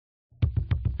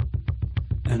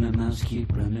And the mouse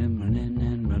keep running, running,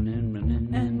 and running,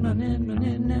 running, and running,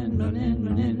 running, and running,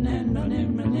 running, and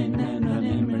running, running, and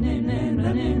running, running, and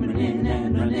running, running,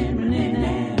 and running, running,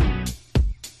 and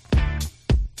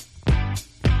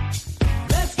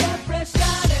let's get fresh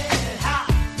started, ha!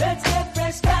 Let's get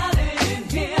fresh started in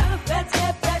here. Let's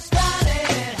get fresh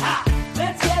started, ha!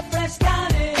 Let's get fresh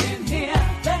started in here.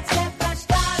 Let's get fresh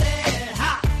started,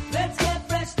 ha! Let's get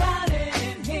fresh started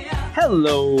in here.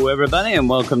 Hello, everybody, and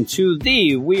welcome to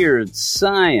the Weird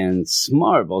Science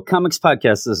Marvel Comics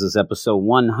Podcast. This is episode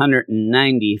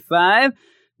 195.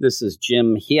 This is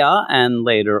Jim here, and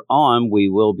later on we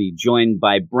will be joined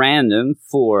by Brandon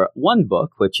for one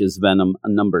book, which is Venom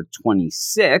number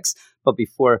 26. But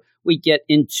before we get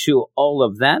into all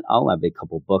of that, I'll have a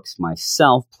couple books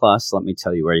myself. Plus, let me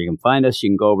tell you where you can find us. You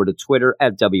can go over to Twitter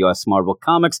at WS Marvel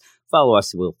Comics. Follow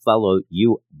us, we'll follow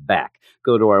you back.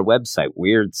 Go to our website,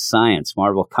 Weird Science,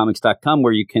 marvelcomics.com,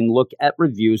 where you can look at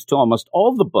reviews to almost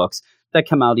all the books that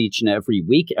come out each and every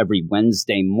week, every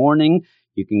Wednesday morning.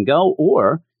 You can go,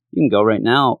 or you can go right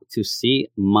now to see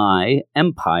my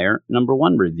Empire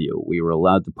 #1 review. We were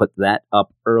allowed to put that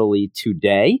up early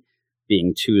today,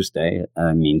 being Tuesday,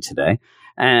 today.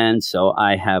 And so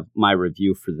I have my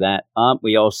review for that up.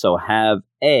 We also have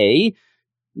a,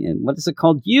 what is it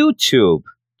called? YouTube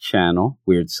channel,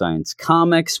 Weird Science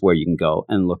Comics, where you can go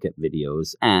and look at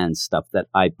videos and stuff that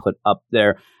I put up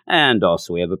there. And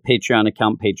also we have a Patreon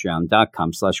account,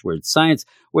 patreon.com/Weird Science,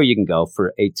 where you can go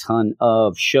for a ton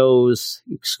of shows,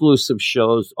 exclusive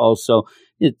shows. Also,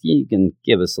 you can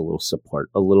give us a little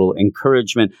support, a little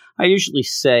encouragement. I usually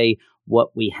say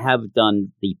what we have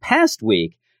done the past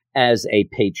week as a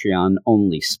Patreon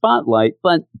only spotlight,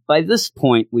 but by this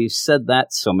point, we've said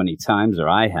that so many times, or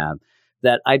I have,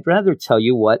 that I'd rather tell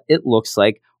you what it looks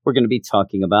like we're going to be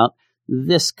talking about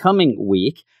this coming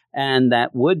week, and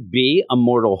that would be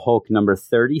Immortal Hulk number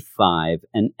 35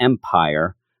 and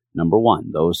Empire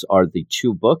 #1. Those are the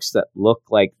two books that look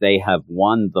like they have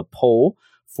won the poll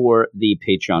for the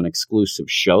Patreon exclusive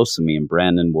show, so me and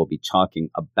Brandon will be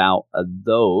talking about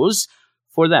those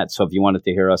for that. So if you wanted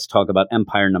to hear us talk about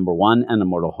Empire #1 and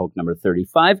Immortal Hulk number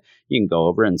 35, you can go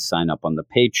over and sign up on the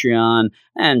Patreon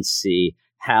and see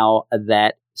how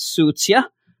that suits you.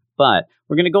 But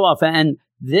we're going to go off. And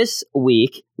this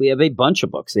week, we have a bunch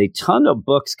of books, a ton of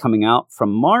books coming out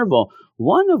from Marvel,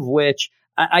 one of which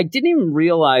I didn't even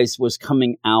realize was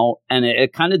coming out. And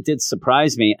it kind of did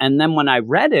surprise me. And then when I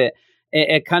read it,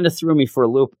 it kind of threw me for a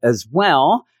loop as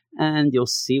well. And you'll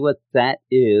see what that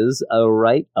is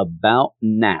right about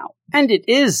now. And it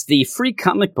is the Free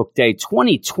Comic Book Day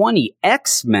 2020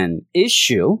 X-Men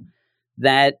issue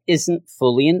that isn't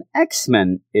fully an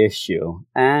X-Men issue.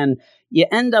 And you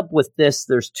end up with this.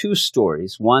 There's two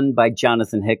stories. One by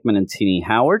Jonathan Hickman and Tini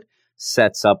Howard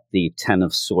sets up the Ten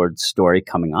of Swords story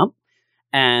coming up.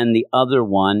 And the other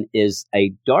one is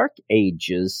a Dark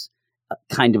Ages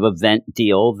kind of event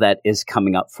deal that is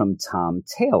coming up from Tom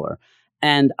Taylor.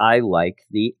 And I like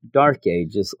the Dark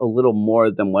Ages a little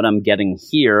more than what I'm getting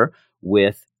here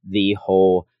with the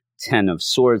whole Ten of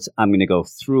Swords. I'm going to go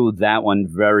through that one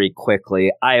very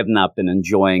quickly. I have not been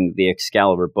enjoying the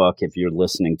Excalibur book. If you're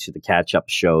listening to the catch-up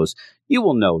shows, you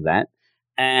will know that.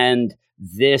 And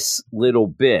this little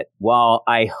bit, while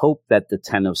I hope that the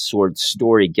Ten of Swords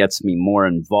story gets me more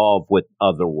involved with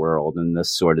Otherworld and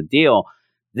this sort of deal,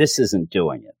 this isn't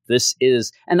doing it. This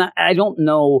is, and I don't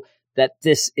know that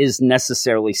this is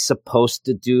necessarily supposed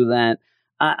to do that.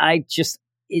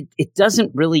 It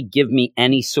doesn't really give me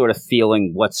any sort of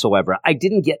feeling whatsoever. I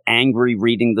didn't get angry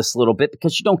reading this little bit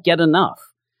because you don't get enough.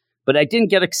 But I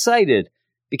didn't get excited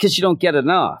because you don't get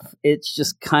enough. It's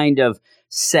just kind of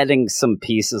setting some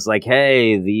pieces like,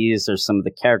 hey, these are some of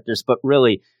the characters. But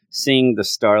really seeing the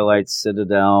Starlight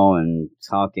Citadel and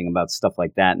talking about stuff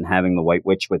like that and having the White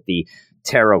Witch with the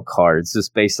tarot cards is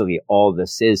basically all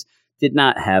this is. Did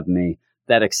not have me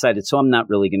that excited. So I'm not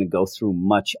really going to go through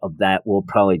much of that. We'll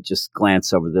probably just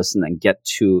glance over this and then get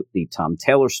to the Tom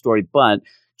Taylor story. But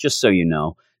just so you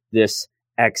know, this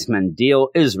X-Men deal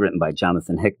is written by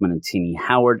Jonathan Hickman and Tini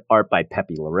Howard, art by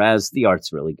Pepe Larraz. The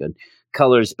art's really good.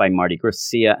 Colors by Marty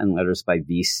Garcia and letters by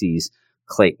VC's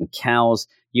Clayton Cowles.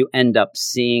 You end up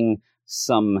seeing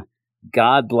some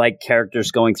godlike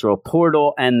characters going through a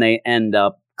portal, and they end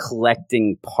up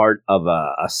collecting part of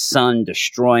a sun,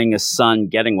 destroying a sun,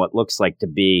 getting what looks like to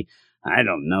be, I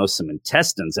don't know, some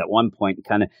intestines at one point,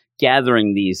 kind of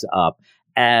gathering these up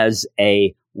as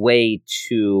a way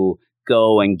to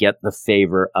go and get the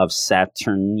favor of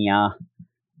Saturnia.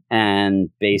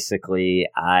 And basically,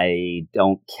 I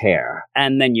don't care.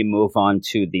 And then you move on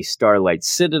to the Starlight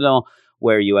Citadel,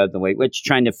 where you have the White Witch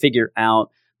trying to figure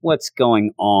out what's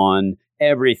going on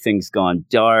Everything's gone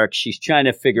dark. She's trying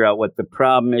to figure out what the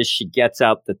problem is. She gets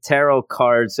out the tarot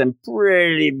cards, and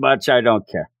pretty much I don't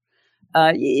care.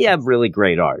 You have really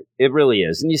great art. It really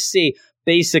is. And you see,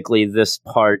 basically, this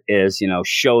part is,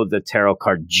 show the tarot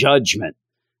card Judgment.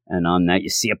 And on that, you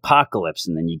see Apocalypse.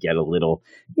 And then you get a little,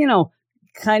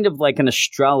 kind of like an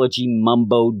astrology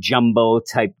mumbo jumbo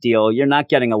type deal. You're not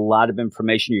getting a lot of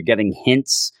information. You're getting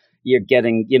hints. You're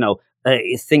getting,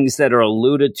 things that are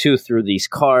alluded to through these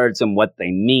cards and what they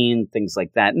mean, things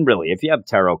like that. And really, if you have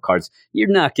tarot cards, you're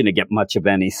not going to get much of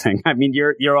anything. I mean,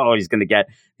 you're always going to get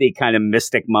the kind of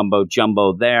mystic mumbo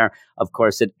jumbo there. Of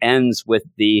course, it ends with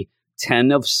the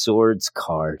 10 of Swords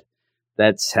card.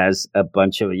 That has a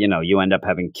bunch of, you end up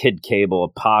having Kid Cable,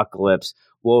 Apocalypse,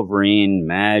 Wolverine,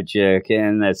 Magic,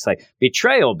 and that's like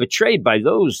betrayal, betrayed by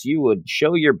those you would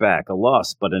show your back, a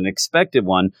loss, but an expected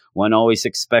one. One always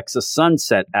expects a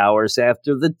sunset hours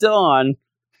after the dawn.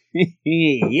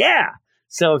 Yeah.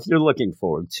 So if you're looking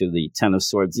forward to the 10 of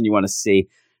Swords and you want to see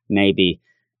maybe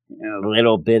a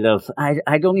little bit of,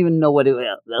 I don't even know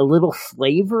a little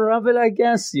flavor of it, I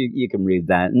guess, you can read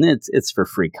that. And it's for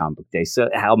free Comic Book Day. So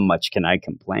how much can I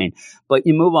complain? But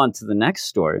you move on to the next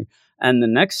story. And the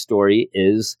next story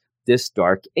is this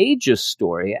Dark Ages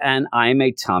story. And I'm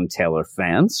a Tom Taylor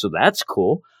fan, so that's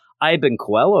cool. Ivan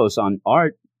Coelho's on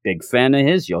art, big fan of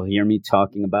his. You'll hear me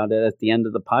talking about it at the end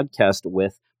of the podcast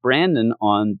with Brandon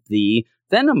on the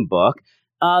Venom book.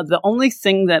 The only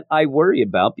thing that I worry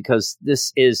about, because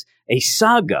this is a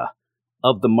saga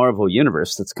of the Marvel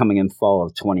Universe that's coming in fall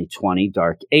of 2020,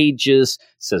 Dark Ages,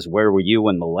 says, where were you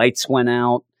when the lights went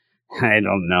out? I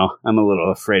don't know. I'm a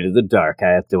little afraid of the dark, I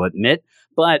have to admit.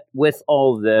 But with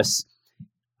all this,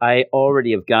 I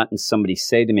already have gotten somebody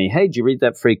say to me, hey, did you read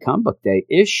that free Comic Book Day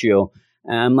issue?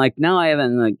 And I'm like, no, I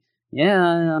haven't. Like, yeah,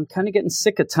 I'm kind of getting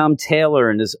sick of Tom Taylor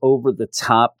and his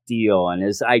over-the-top deal and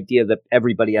his idea that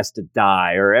everybody has to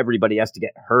die or everybody has to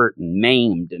get hurt and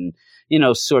maimed and,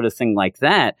 sort of thing like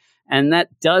that. And that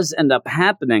does end up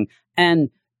happening.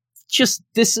 And just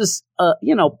this is,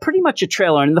 pretty much a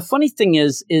trailer. And the funny thing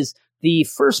is the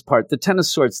first part, the 10 of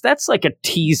Swords, that's like a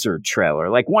teaser trailer,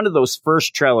 like one of those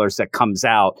first trailers that comes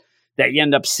out that you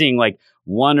end up seeing like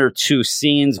one or two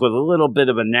scenes with a little bit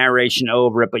of a narration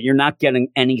over it, but you're not getting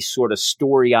any sort of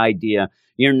story idea.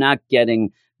 You're not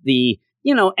getting the,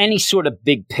 any sort of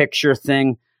big picture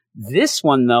thing. This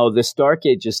one, though, this Dark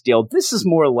Ages deal, this is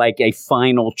more like a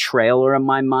final trailer in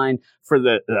my mind for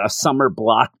the summer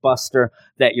blockbuster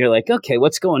that you're like, okay,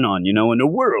 what's going on, in a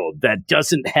world that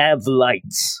doesn't have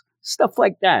lights, stuff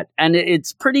like that. And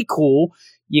it's pretty cool.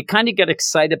 You kind of get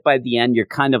excited by the end. You're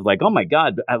kind of like, oh, my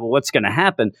God, what's going to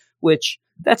happen? Which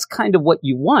that's kind of what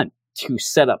you want to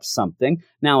set up something.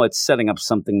 Now it's setting up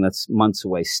something that's months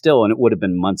away still, and it would have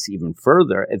been months even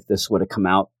further if this would have come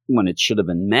out when it should have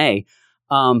been May.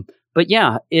 But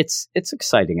yeah, it's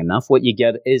exciting enough. What you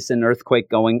get is an earthquake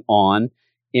going on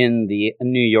in the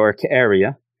New York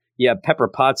area. Yeah, Pepper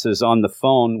Potts is on the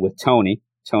phone with Tony.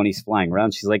 Tony's flying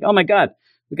around. She's like, oh my God,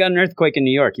 we got an earthquake in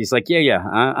New York. He's like, yeah,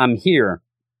 I'm here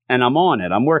and I'm on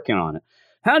it. I'm working on it.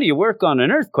 How do you work on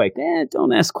an earthquake?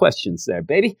 Don't ask questions there,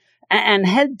 baby. And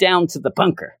head down to the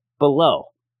bunker below.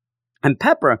 And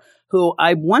Pepper, who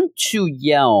I want to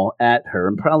yell at her,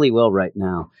 and probably will right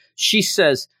now, she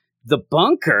says, the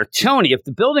bunker? Tony, if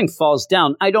the building falls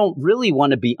down, I don't really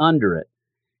want to be under it.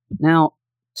 Now,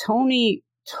 Tony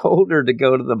told her to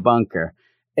go to the bunker.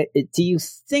 Do you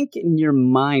think in your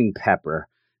mind, Pepper,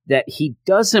 that he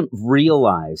doesn't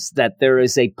realize that there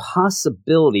is a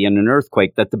possibility in an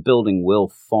earthquake that the building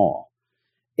will fall?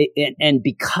 And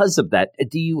because of that,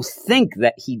 do you think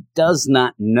that he does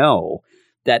not know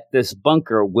that this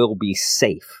bunker will be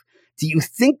safe? Do you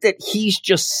think that he's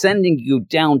just sending you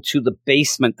down to the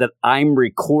basement that I'm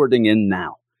recording in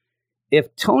now?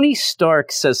 If Tony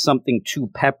Stark says something to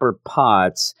Pepper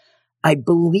Potts, I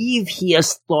believe he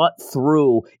has thought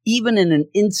through, even in an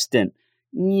instant,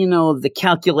 the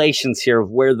calculations here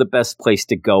of where the best place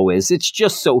to go is. It's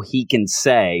just so he can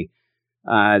say,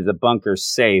 the bunker's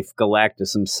safe.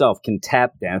 Galactus himself can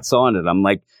tap dance on it. I'm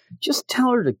like, just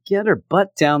tell her to get her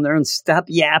butt down there and stop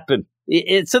yapping.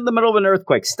 It's in the middle of an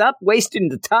earthquake. Stop wasting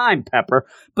the time, Pepper.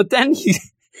 But then you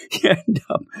end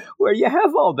up where you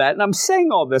have all that. And I'm saying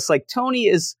all this like Tony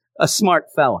is a smart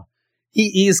fella.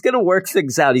 He's going to work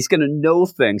things out. He's going to know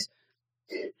things.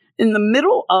 In the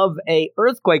middle of a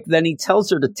earthquake, then he tells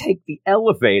her to take the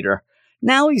elevator.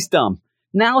 Now he's dumb.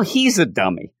 Now he's a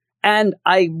dummy. And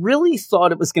I really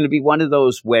thought it was going to be one of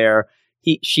those where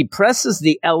she presses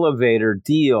the elevator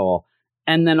deal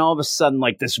And then all of a sudden,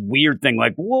 like this weird thing,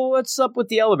 like, whoa, what's up with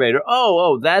the elevator?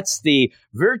 Oh, that's the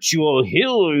virtual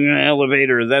healing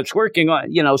elevator that's working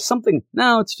on, something.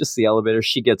 No, it's just the elevator.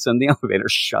 She gets in, the elevator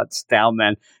shuts down.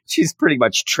 Then she's pretty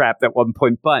much trapped at one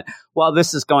point. But while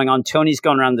this is going on, Tony's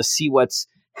going around to see what's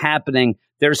happening.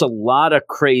 There's a lot of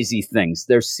crazy things.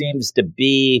 There seems to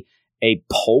be a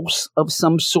pulse of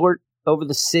some sort over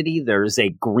the city. There's a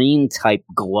green type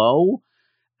glow.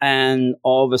 And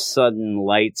all of a sudden,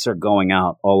 lights are going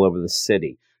out all over the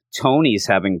city. Tony's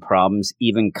having problems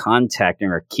even contacting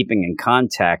or keeping in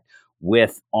contact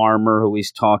with Armor, who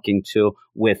he's talking to,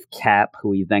 with Cap,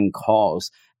 who he then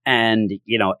calls. And,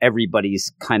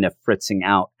 everybody's kind of fritzing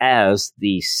out as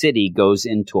the city goes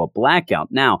into a blackout.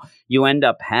 Now, you end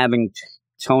up having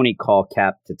Tony call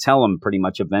Cap to tell him pretty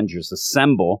much Avengers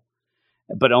Assemble,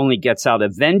 but only gets out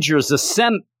Avengers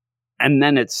Assemble. And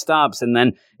then it stops, and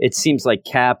then it seems like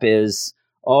Cap is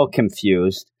all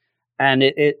confused. And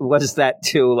it was that,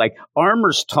 too. Like,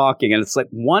 Armor's talking, and it's like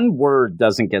one word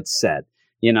doesn't get said.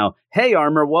 Hey,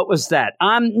 Armor, what was that?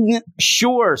 I'm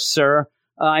sure, sir.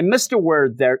 I missed a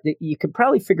word there. You could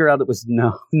probably figure out it was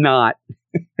not.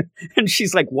 And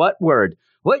she's like, what word?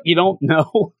 What, you don't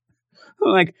know?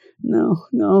 I'm like,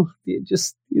 no, you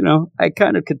just, I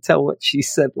kind of could tell what she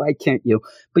said. Why can't you?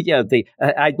 But yeah,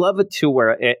 I love it too,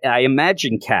 where I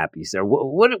imagine Cap. He's there.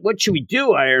 What should we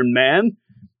do, Iron Man?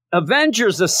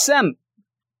 Avengers Assemble.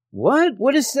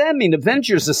 What does that mean?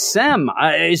 Avengers Assemble.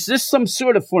 Is this some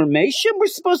sort of formation? We're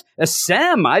supposed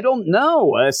Assemble. I don't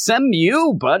know. Assemble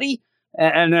you, buddy.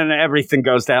 And then everything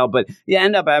goes to hell. But you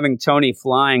end up having Tony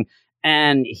flying.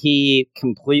 And he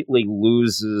completely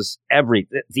loses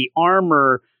everything. The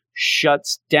armor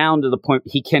shuts down to the point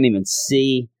he can't even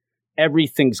see.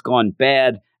 Everything's gone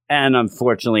bad. And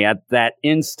unfortunately, at that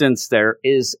instance, there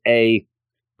is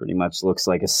pretty much looks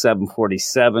like a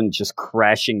 747 just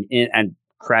crashing in and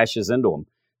crashes into him.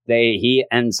 He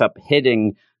ends up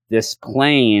hitting this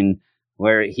plane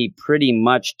where he pretty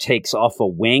much takes off a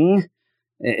wing.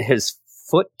 His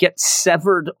foot gets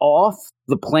severed off.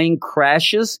 The plane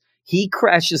crashes. He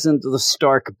crashes into the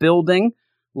Stark building.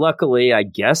 Luckily, I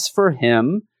guess for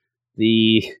him,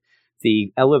 the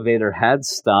elevator had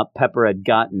stopped. Pepper had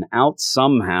gotten out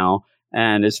somehow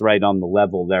and is right on the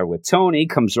level there with Tony.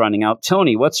 Comes running out.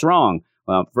 Tony, what's wrong?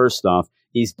 Well, first off,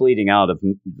 he's bleeding out of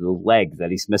the leg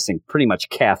that he's missing, pretty much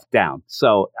calf down.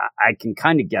 So I can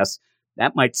kind of guess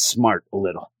that might smart a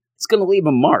little. It's going to leave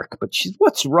a mark. But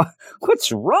what's wrong?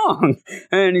 What's wrong?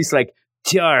 And he's like,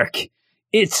 Dark.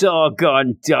 It's all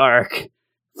gone dark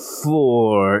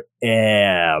forever.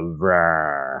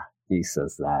 He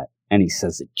says that. And he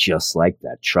says it just like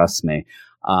that. Trust me.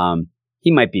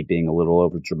 He might be being a little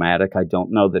overdramatic. I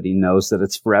don't know that he knows that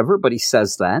it's forever, but he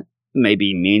says that. Maybe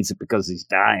he means it because he's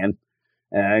dying.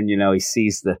 And, he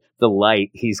sees the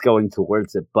light. He's going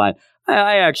towards it. But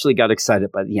I actually got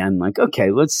excited by the end. Like,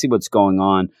 okay, let's see what's going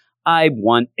on. I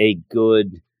want a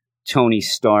good Tony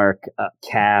Stark,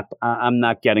 Cap. I'm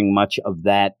not getting much of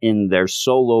that in their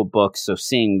solo books. So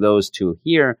seeing those two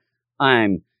here,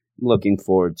 I'm looking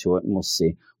forward to it. And we'll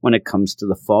see when it comes to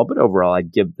the fall. But overall,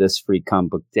 I'd give this Free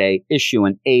Comic Book Day issue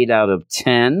an 8 out of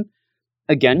 10.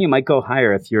 Again, you might go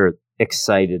higher if you're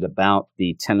excited about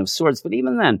the 10 of Swords. But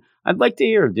even then, I'd like to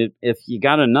hear if you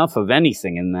got enough of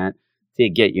anything in that to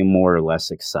get you more or less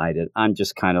excited. I'm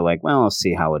just kind of like, well, I'll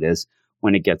see how it is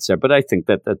when it gets there. But I think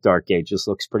that the Dark Ages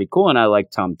looks pretty cool, and I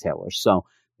like Tom Taylor. So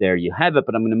there you have it.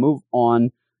 But I'm going to move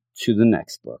on to the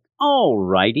next book. All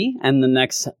righty. And the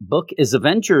next book is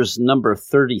Avengers number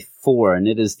 34, and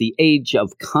it is The Age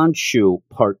of Khonshu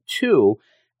Part 2.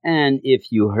 And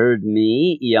if you heard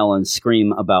me yell and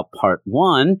scream about Part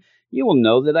 1, you will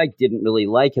know that I didn't really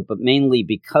like it, but mainly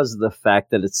because of the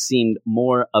fact that it seemed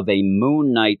more of a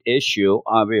Moon Knight issue,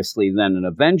 obviously, than an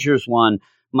Avengers one.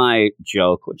 My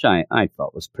joke, which I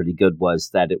thought was pretty good,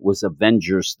 was that it was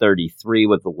Avengers 33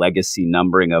 with the legacy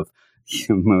numbering of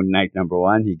Moon Knight number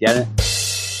 1. You get it?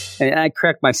 And I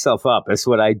crack myself up. That's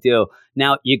what I do.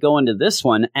 Now, you go into this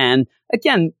one, and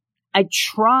again, I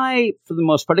try for the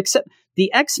most part, except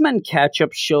the X-Men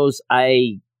catch-up shows,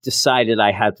 I decided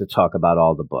I had to talk about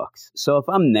all the books. So if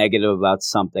I'm negative about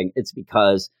something, it's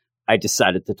because I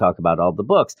decided to talk about all the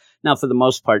books. Now, for the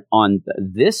most part, on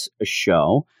this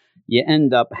show, you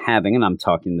end up having, and I'm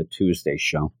talking the Tuesday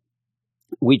show,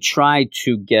 we try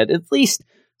to get at least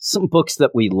some books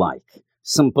that we like,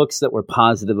 some books that we're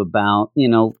positive about,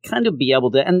 kind of be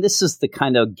able to, and this is the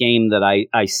kind of game that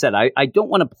I said, I don't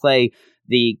want to play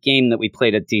the game that we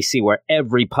played at DC where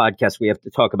every podcast we have to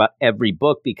talk about every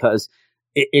book, because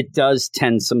it does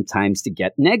tend sometimes to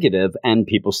get negative, and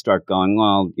people start going,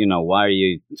 well, why are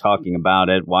you talking about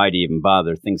it? Why do you even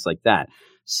bother? Things like that.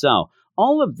 So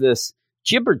all of this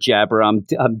jibber jabber I'm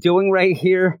doing right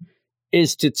here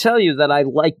is to tell you that I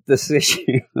like this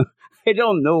issue. I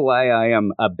don't know why I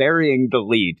am burying the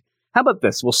lead. How about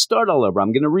this? We'll start all over.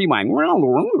 I'm going to rewind.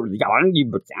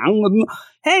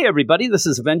 Hey, everybody, this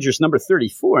is Avengers number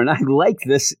 34, and I like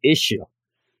this issue.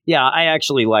 Yeah, I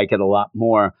actually like it a lot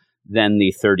more than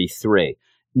the 33.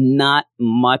 Not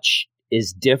much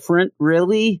is different,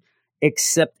 really,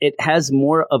 except it has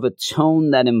more of a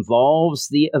tone that involves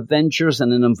the Avengers,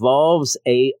 and it involves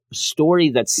a story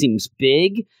that seems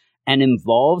big and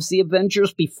involves the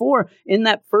Avengers before in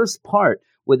that first part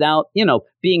without,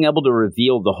 being able to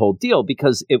reveal the whole deal,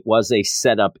 because it was a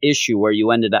setup issue where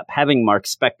you ended up having Mark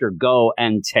Spector go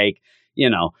and take,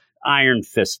 Iron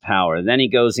Fist power. Then he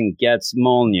goes and gets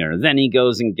Mjolnir. Then he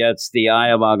goes and gets the Eye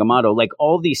of Agamotto. Like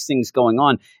all these things going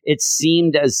on. It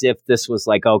seemed as if this was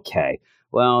like, okay,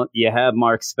 well, you have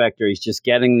Mark Spector. He's just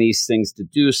getting these things to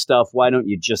do stuff. Why don't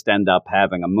you just end up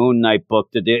having a Moon Knight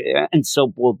book to do? And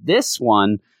so, this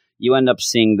one, you end up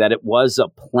seeing that it was a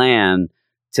plan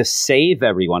to save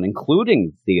everyone,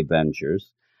 including the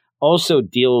Avengers. Also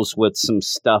deals with some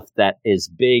stuff that is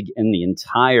big in the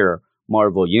entire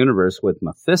Marvel Universe with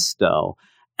Mephisto.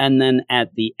 And then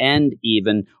at the end,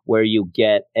 even where you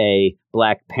get a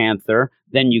Black Panther,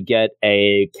 then you get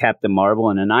a Captain Marvel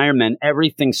and an Iron Man,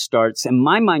 everything starts, in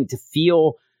my mind, to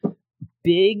feel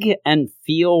big and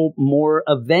feel more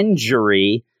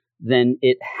Avengery than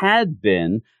it had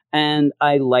been. And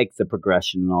I like the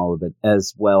progression and all of it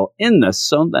as well in this.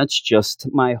 So that's just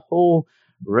my whole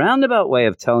roundabout way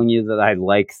of telling you that I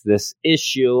like this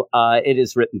issue. It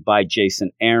is written by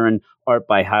Jason Aaron, art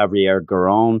by Javier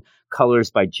Garrón,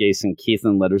 colors by Jason Keith,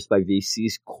 and letters by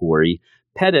VC's Corey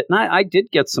Pettit. And I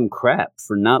did get some crap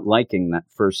for not liking that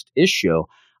first issue.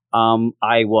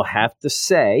 I will have to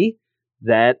say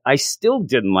that I still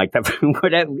didn't like that.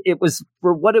 But it was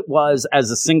for what it was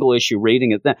as a single issue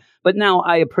reading it. But now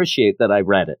I appreciate that I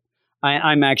read it.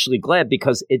 I'm actually glad,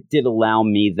 because it did allow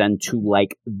me then to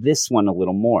like this one a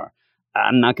little more.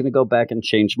 I'm not going to go back and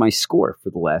change my score for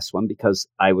the last one, because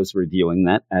I was reviewing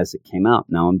that as it came out.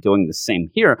 Now I'm doing the same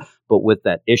here, but with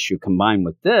that issue combined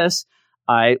with this,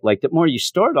 I liked it more. You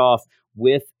start off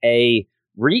with a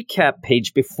recap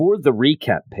page before the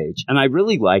recap page, and I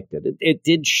really liked it. It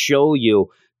did show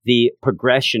you the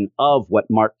progression of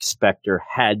what Mark Spector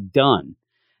had done.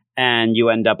 And you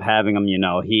end up having him,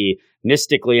 he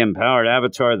mystically empowered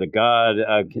Avatar, the god,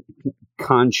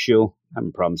 Khonshu.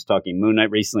 Having problems talking. Moon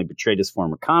Knight recently betrayed his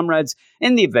former comrades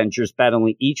in the Avengers,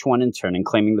 battling each one in turn and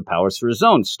claiming the powers for his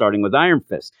own, starting with Iron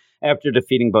Fist. After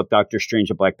defeating both Doctor Strange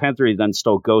and Black Panther, he then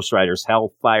stole Ghost Rider's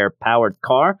Hellfire-powered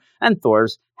car and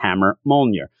Thor's hammer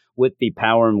Mjolnir. With the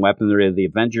power and weaponry of the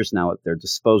Avengers now at their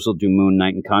disposal, do Moon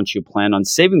Knight and Khonshu plan on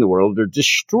saving the world or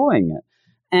destroying it?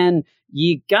 And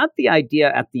you got the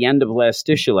idea at the end of last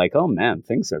issue, like, oh man,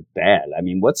 things are bad. I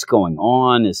mean, what's going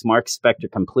on? Is Mark Spector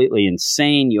completely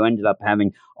insane? You ended up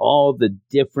having all the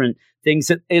different things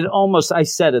that it almost, I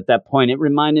said at that point, it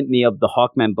reminded me of the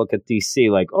Hawkman book at DC.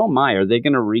 Like, oh my, are they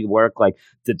going to rework like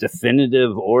the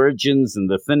definitive origins and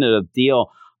definitive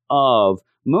deal of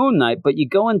Moon Knight? But you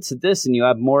go into this and you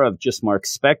have more of just Mark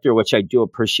Spector, which I do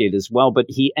appreciate as well. But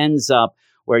he ends up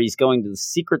where he's going to the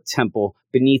secret temple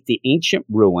beneath the ancient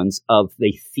ruins of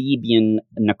the Theban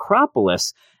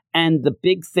necropolis. And the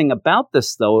big thing about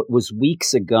this, though, it was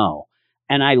weeks ago.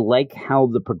 And I like how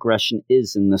the progression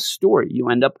is in the story. You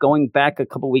end up going back a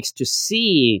couple weeks to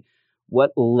see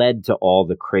what led to all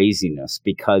the craziness,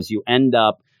 because you end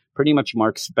up pretty much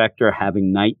Mark Spector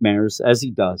having nightmares, as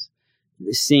he does,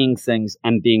 seeing things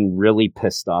and being really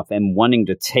pissed off and wanting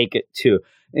to take it to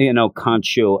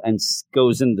Khonshu, and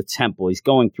goes in the temple. He's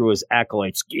going through his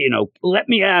acolytes, let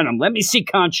me at him. Let me see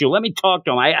Khonshu. Let me talk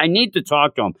to him. I need to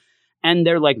talk to him. And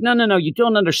they're like, no, you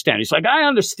don't understand. He's like, I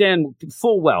understand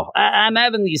full well. I'm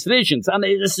having these visions.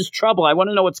 This is trouble. I want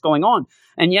to know what's going on.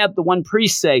 And you have the one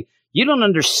priest say, you don't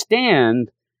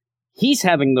understand. He's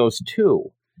having those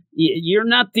too. You're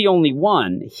not the only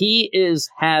one. He is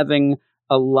having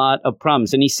a lot of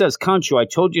problems. And he says, Khonshu, I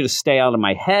told you to stay out of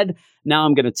my head. Now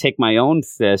I'm going to take my own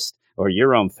fist, or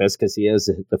your own fist, because he has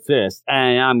the fist,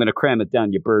 and I'm going to cram it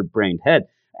down your bird-brained head.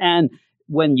 And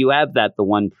when you have that, the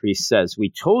one priest says, we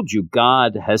told you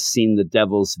God has seen the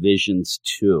devil's visions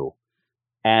too.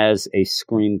 As a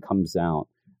scream comes out,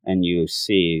 and you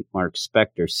see Mark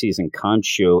Spector seizing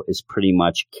Khonshu is pretty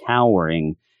much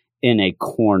cowering in a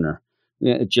corner.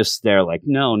 just there like,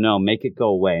 no, make it go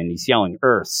away. And he's yelling,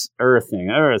 Earths,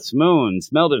 moons,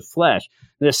 melted flesh.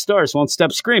 The stars won't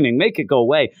stop screaming, make it go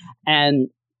away. And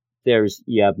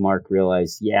you have Mark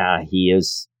realize, yeah, he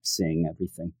is seeing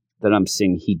everything that I'm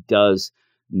seeing. He does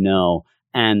know.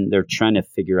 And they're trying to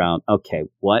figure out, okay,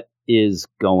 what is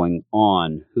going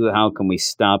on? How can we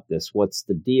stop this? What's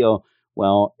the deal?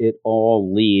 Well, it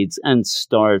all leads and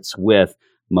starts with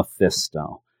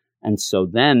Mephisto. And so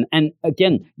then, and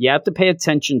again, you have to pay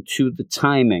attention to the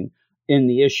timing in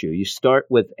the issue. You start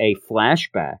with a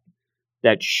flashback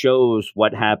that shows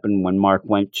what happened when Mark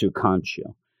went to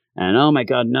Khonshu. And, oh my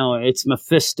God, no, it's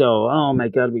Mephisto. Oh my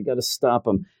God, we got to stop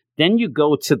him. Then you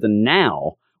go to the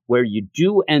now, where you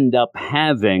do end up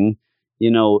having,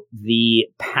 the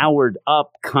powered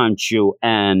up Khonshu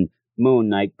and Moon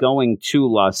Knight going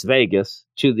to Las Vegas,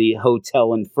 to the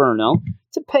Hotel Inferno,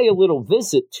 to pay a little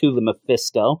visit to the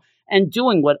Mephisto and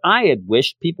doing what I had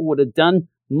wished people would have done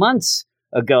months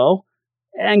ago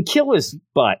and kill his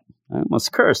butt. I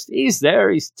almost cursed. He's there.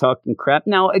 He's talking crap.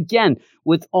 Now, again,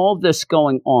 with all this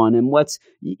going on and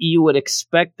you would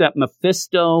expect that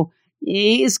Mephisto,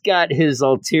 he's got his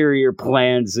ulterior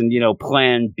plans and,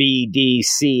 plan B, D,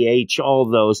 C, H, all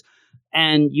those.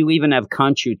 And you even have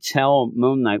Khonshu tell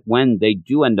Moon Knight when they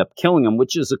do end up killing him,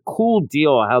 which is a cool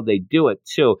deal how they do it,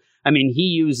 too. I mean, he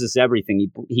uses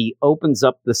everything. He opens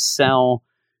up the cell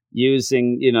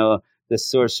using, the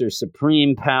Sorcerer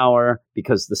Supreme power,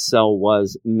 because the cell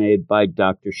was made by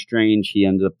Doctor Strange. He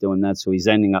ended up doing that, so he's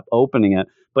ending up opening it.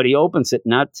 But he opens it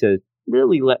not to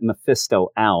really let Mephisto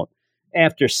out,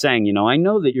 after saying, I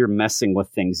know that you're messing with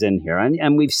things in here.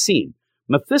 And we've seen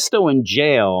Mephisto in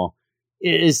jail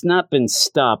has not been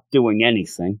stopped doing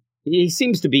anything. He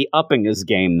seems to be upping his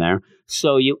game there.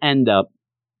 So you end up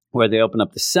where they open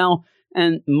up the cell,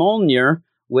 and Mjolnir,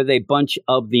 with a bunch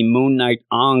of the Moon Knight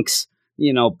Ankhs,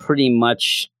 pretty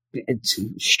much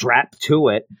strapped to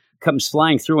it, comes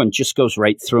flying through and just goes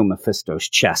right through Mephisto's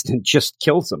chest and just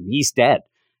kills him. He's dead.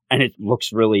 And it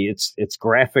looks really, it's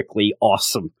graphically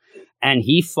awesome. And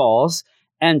he falls.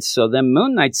 And so then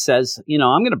Moon Knight says,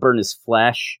 I'm going to burn his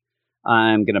flesh.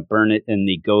 I'm going to burn it in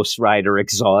the Ghost Rider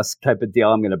exhaust type of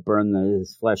deal. I'm going to burn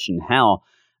his flesh in hell.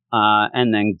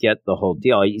 And then get the whole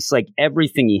deal. It's like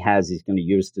everything he has, he's going to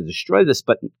use to destroy this.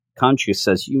 But Khonshu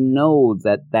says,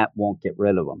 that won't get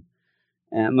rid of him.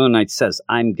 And Moon Knight says,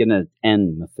 I'm going to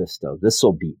end Mephisto. This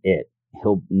will be it.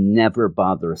 He'll never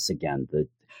bother us again.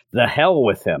 The hell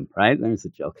with him, right? There's a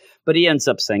joke. But he ends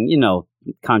up saying,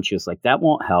 Khonshu's like, that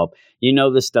won't help.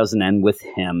 This doesn't end with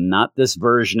him, not this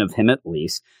version of him at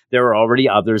least. There are already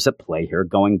others at play here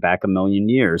going back 1,000,000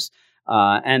 years.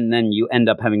 And then you end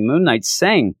up having Moon Knight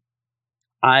saying,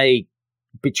 I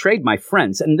betrayed my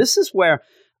friends. And this is where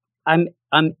I'm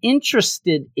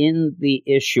interested in the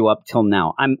issue up till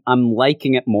now. I'm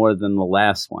liking it more than the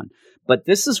last one. But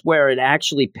this is where it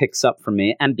actually picks up for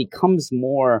me and becomes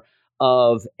more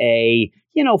of a,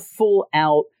 full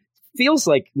out, feels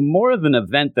like more of an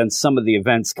event than some of the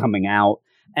events coming out.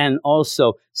 And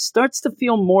also starts to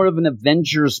feel more of an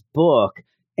Avengers book.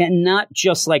 And not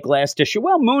just like last issue.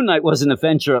 Well, Moon Knight was an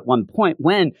Avenger at one point,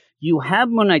 when you have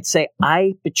Moon Knight say,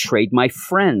 I betrayed my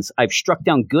friends. I've struck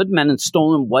down good men and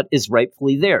stolen what is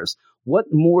rightfully theirs. What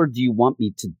more do you want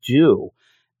me to do?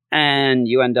 And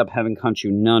you end up having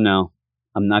Khonshu, no,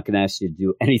 I'm not going to ask you to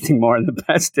do anything more. And the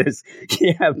best is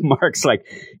you have Mark's like,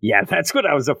 yeah, that's what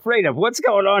I was afraid of. What's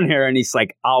going on here? And he's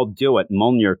like, I'll do it.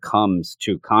 Mjolnir comes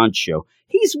to Khonshu.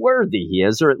 He's worthy, he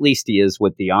is, or at least he is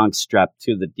with the Ankh strapped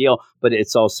to the deal. But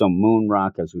it's also Moon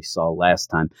Rock, as we saw last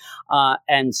time.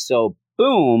 And so,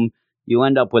 boom, you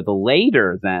end up with a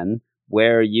later then,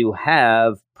 where you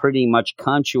have pretty much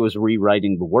Khonshu is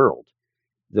rewriting the world.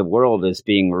 The world is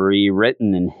being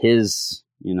rewritten in his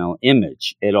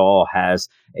image. It all has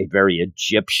a very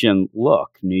Egyptian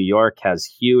look. New York has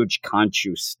huge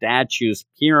Khonshu statues,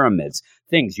 pyramids,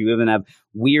 things. You even have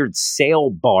weird sail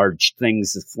barge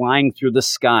things flying through the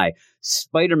sky.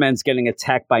 Spider-Man's getting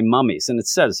attacked by mummies. And it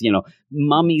says,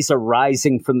 mummies are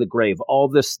rising from the grave. All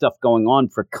this stuff going on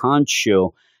for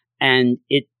Khonshu. And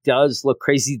it does look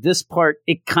crazy. This part,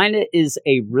 it kind of is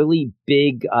a really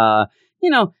big,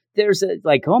 there's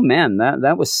oh man,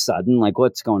 that was sudden, like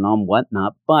what's going on,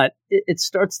 whatnot. But it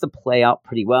starts to play out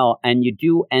pretty well. And you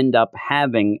do end up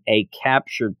having a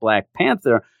captured Black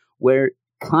Panther where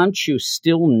Khonshu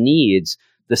still needs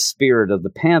the spirit of the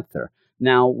Panther.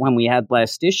 Now, when we had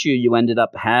last issue, you ended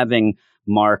up having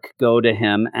Mark go to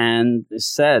him and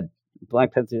said,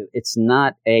 Black Panther, it's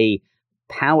not a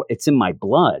power. It's in my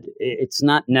blood. It's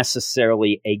not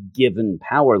necessarily a given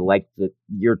power like that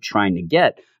you're trying to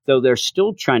get, though they're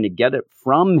still trying to get it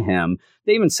from him.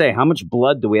 They even say, how much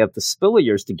blood do we have to spill of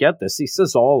yours to get this? He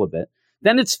says all of it.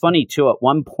 Then it's funny, too. At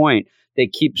one point, they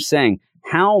keep saying,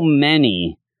 how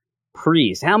many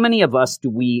priests, how many of us do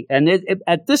we, and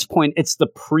at this point, it's the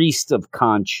priest of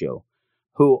Khonshu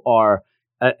who are,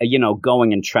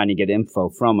 going and trying to get info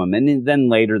from him. And then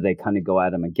later they kind of go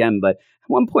at him again. But at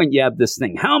one point you have this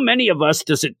thing, how many of us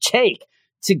does it take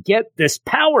to get this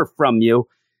power from you?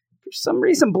 For some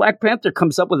reason, Black Panther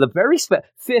comes up with a very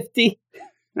 50.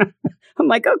 I'm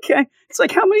like, okay. It's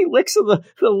like, how many licks of the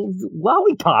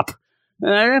lollipop?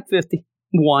 50.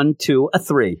 1, 2, a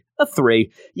 3. A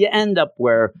 3. You end up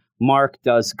where Mark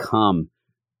does come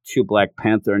to Black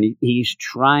Panther, and he's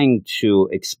trying to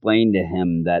explain to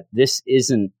him that this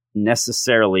isn't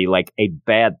necessarily like a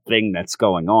bad thing that's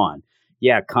going on.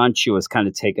 Yeah, Khonshu has kind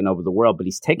of taken over the world, but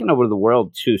he's taken over the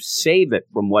world to save it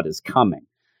from what is coming,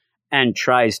 and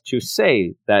tries to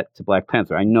say that to Black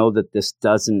Panther. I know that this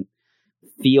doesn't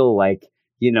feel like,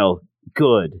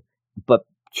 good, but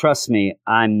trust me,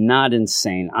 I'm not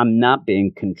insane. I'm not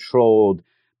being controlled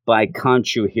by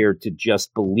Khonshu here to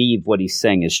just believe what he's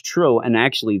saying is true, and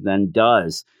actually then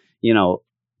does,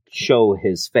 show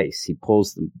his face. He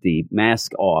pulls the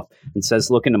mask off and says,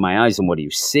 look into my eyes, and what do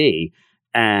you see?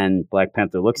 And Black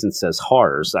Panther looks and says,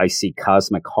 horrors. I see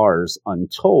cosmic horrors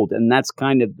untold. And that's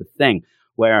kind of the thing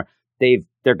where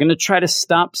they're going to try to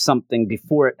stop something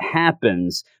before it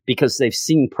happens because they've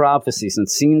seen prophecies and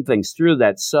seen things through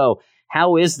that. So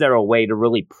how is there a way to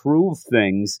really prove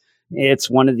things? It's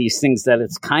one of these things that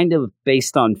it's kind of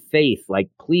based on faith. Like,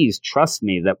 please trust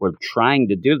me that we're trying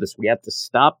to do this. We have to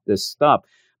stop this stuff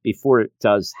before it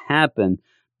does happen.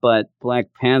 But Black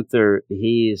Panther,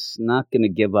 he's not going to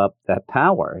give up that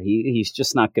power. He's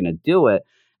just not going to do it.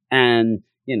 And,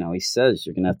 he says,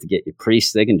 you're going to have to get your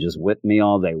priests. They can just whip me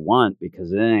all they want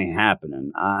because it ain't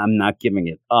happening. I'm not giving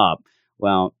it up.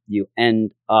 Well, you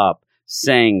end up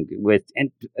saying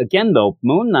and again, though,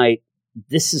 Moon Knight,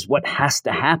 this is what has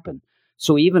to happen.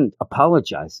 So he even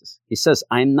apologizes. He says,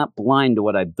 I'm not blind to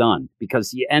what I've done,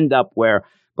 because you end up where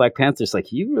Black Panther's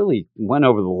like, you really went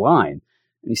over the line.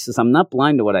 And he says, I'm not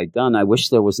blind to what I've done. I wish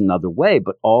there was another way,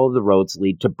 but all of the roads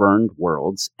lead to burned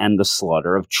worlds and the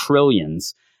slaughter of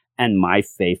trillions. And my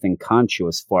faith in Khonshu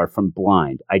is far from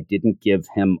blind. I didn't give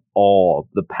him all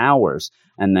the powers.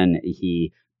 And then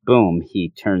he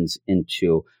turns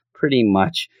into pretty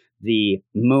much the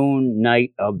Moon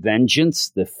Knight of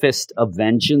Vengeance, the Fist of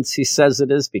Vengeance, he says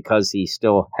it is, because he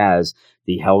still has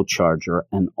the Hell Charger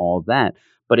and all that.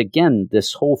 But again,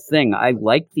 this whole thing, I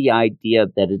like the idea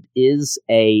that it is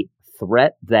a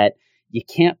threat that you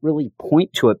can't really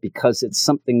point to it because it's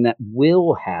something that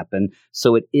will happen.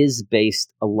 So it is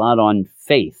based a lot on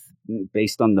faith,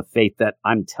 based on the faith that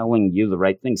I'm telling you the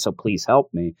right thing. So please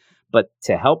help me. But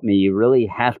to help me, you really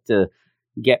have to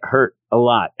get hurt a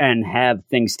lot and have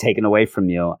things taken away from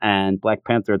you. And Black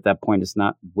Panther at that point is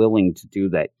not willing to do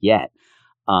that yet.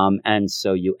 And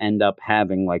so you end up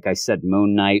having, like I said,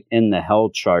 Moon Knight in the Hell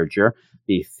Charger,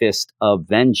 the Fist of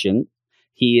Vengeance.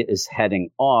 He is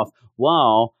heading off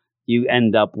while you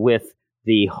end up with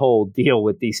the whole deal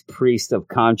with these priests of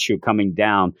Khonshu coming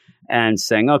down and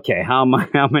saying, okay, how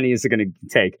many is it going to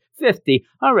take? 50.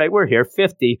 All right, we're here.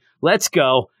 50. Let's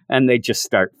go. And they just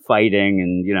start fighting,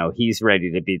 and, he's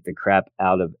ready to beat the crap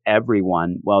out of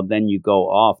everyone. Well, then you go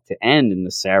off to end in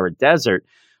the Sahara Desert,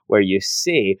 where you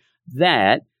see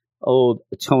that old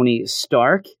Tony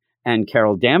Stark and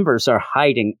Carol Danvers are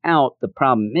hiding out. The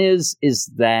problem is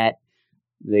that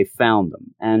they found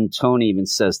them. And Tony even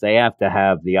says they have to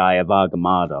have the Eye of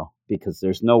Agamotto, because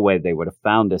there's no way they would have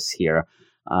found us here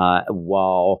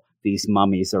while these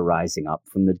mummies are rising up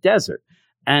from the desert.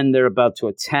 And they're about to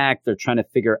attack. They're trying to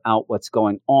figure out what's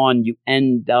going on. You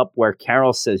end up where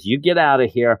Carol says, you get out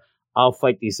of here. I'll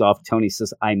fight these off. Tony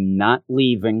says, I'm not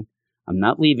leaving. I'm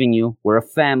not leaving you. We're a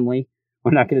family.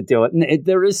 We're not going to do it. And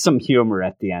there is some humor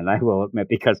at the end, I will admit,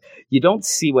 because you don't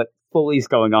see what fully is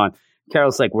going on.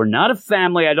 Carol's like, we're not a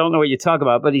family. I don't know what you talk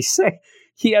about. But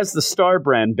he has the Star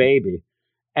Brand baby.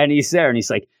 And he's there. And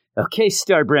he's like, okay,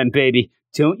 Star Brand baby,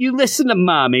 don't you listen to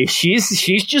mommy. She's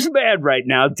just mad right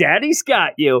now. Daddy's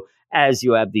got you. As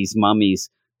you have these mummies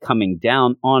coming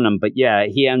down on him. But yeah,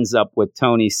 he ends up with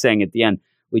Tony saying at the end,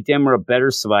 we damn well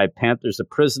better survive. Panther's a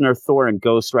prisoner. Thor and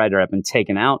Ghost Rider have been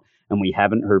taken out. And we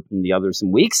haven't heard from the others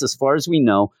in weeks. As far as we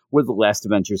know, we're the last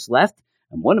Avengers left.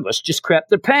 And one of us just crapped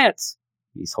their pants.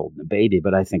 He's holding a baby,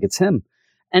 but I think it's him.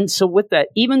 And so with that,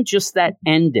 even just that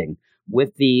ending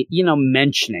with the,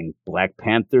 mentioning Black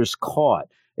Panther's caught.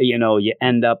 You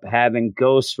end up having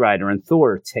Ghost Rider and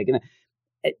Thor taking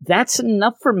it. That's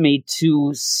enough for me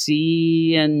to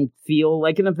see and feel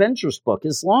like an Avengers book,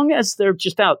 as long as they're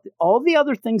just out. All the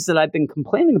other things that I've been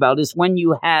complaining about is when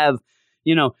you have,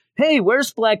 hey,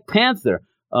 where's Black Panther?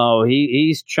 Oh,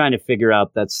 he's trying to figure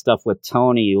out that stuff with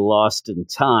Tony lost in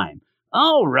time.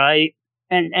 All right.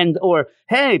 Or,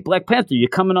 hey, Black Panther, you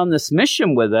coming on this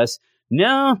mission with us?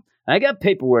 No, I got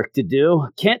paperwork to do.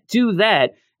 Can't do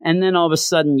that. And then all of a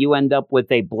sudden you end up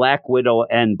with a Black Widow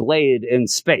and Blade in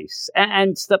space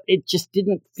and stuff. It just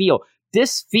didn't feel.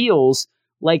 This feels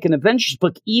like an Avengers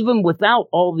book, even without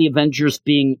all the Avengers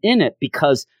being in it,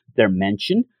 because they're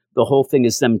mentioned. The whole thing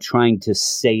is them trying to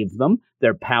save them.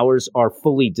 Their powers are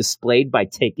fully displayed by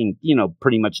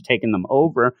pretty much taking them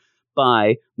over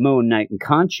by Moon Knight and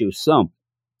Khonshu. So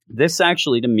this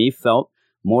actually, to me, felt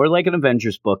more like an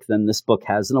Avengers book than this book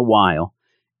has in a while.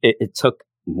 It took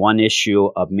one issue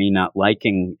of me not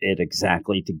liking it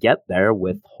exactly to get there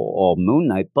with whole Moon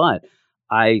Knight, but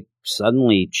I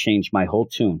suddenly changed my whole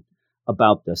tune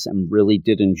about this and really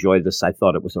did enjoy this. I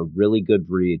thought it was a really good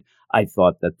read. I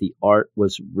thought that the art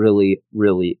was really,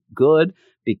 really good.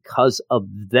 Because of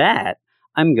that,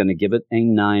 I'm going to give it a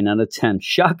 9 out of 10.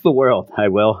 Shock the world. I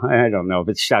will. I don't know if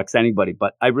it shocks anybody,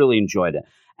 but I really enjoyed it.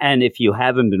 And if you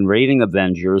haven't been reading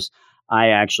Avengers, I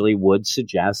actually would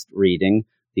suggest reading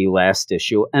the last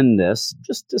issue and this,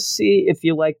 just to see if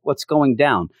you like what's going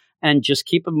down. And just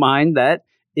keep in mind that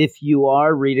if you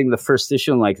are reading the first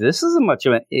issue and like, this isn't much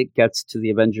of it, it gets to the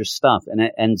Avengers stuff and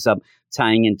it ends up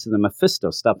tying into the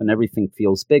Mephisto stuff and everything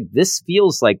feels big. This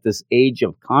feels like this Age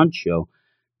of Khonshu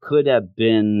could have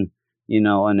been,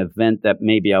 an event that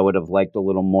maybe I would have liked a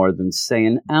little more than, say,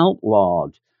 an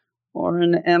Outlawed or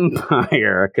an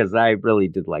Empire, because I really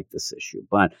did like this issue.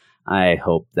 But I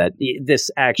hope that this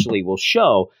actually will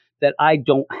show that I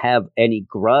don't have any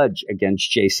grudge against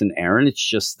Jason Aaron. It's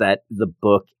just that the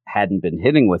book hadn't been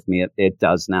hitting with me. It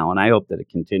does now, and I hope that it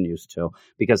continues to,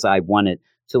 because I wanted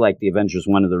to like the Avengers.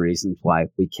 One of the reasons why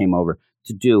we came over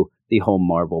to do the whole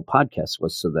Marvel podcast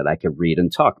was so that I could read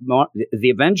and talk. The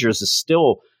Avengers is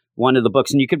still one of the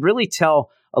books, and you could really tell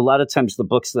a lot of times the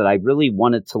books that I really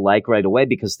wanted to like right away,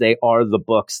 because they are the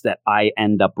books that I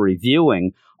end up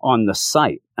reviewing on the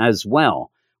site as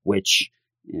well, which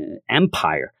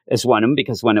Empire is one of them,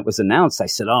 because when it was announced, I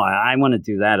said, I want to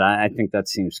do that. I think that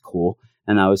seems cool.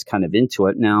 And I was kind of into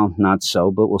it. Now, not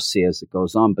so, but we'll see as it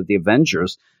goes on. But the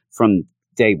Avengers from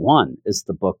day one is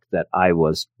the book that I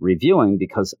was reviewing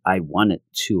because I wanted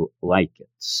to like it.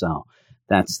 So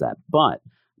that's that. But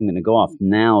I'm going to go off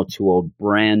now to old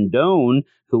Brandon,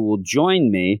 who will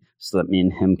join me so that me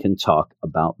and him can talk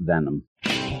about Venom.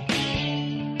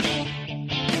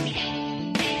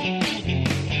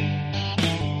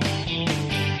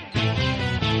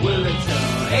 Well, it's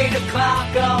 8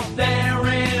 o'clock up there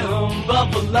in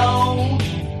Buffalo.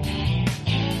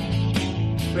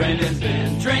 Brandon's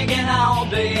been drinking all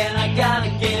day and I gotta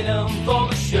get him for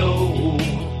the show.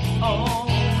 Oh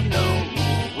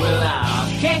no, well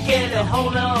I can't get a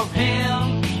hold of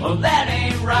him. Well, that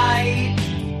ain't right.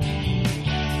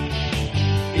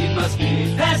 He must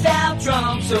be passed out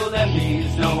drunk, so that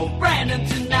means no Brandon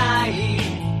tonight.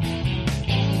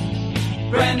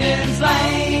 Brandon's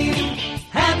lame.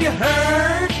 Have you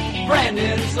heard?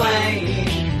 Brandon's lame.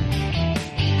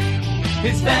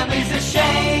 His family's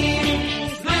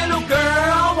ashamed. His little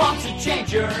girl wants to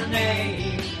change her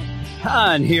name.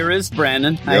 And here is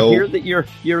Brandon. Yo. I hear that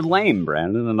you're lame,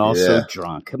 Brandon, and also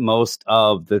drunk most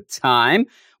of the time.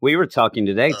 We were talking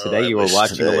today. Today you were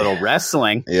watching a little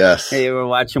wrestling. Yes. You were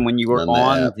watching when you were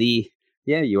On the app.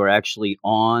 you were actually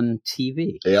on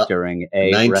TV Yeah. during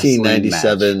a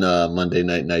 1997 Monday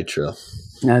Night Nitro.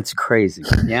 That's crazy.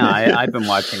 Yeah, I've been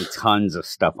watching tons of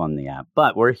stuff on the app.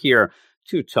 But we're here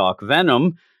to talk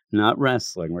Venom, not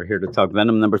wrestling. We're here to talk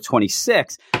Venom number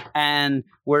 26. And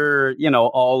we're,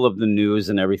 all of the news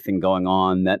and everything going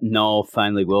on that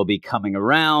finally will be coming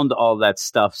around, all that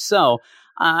stuff. So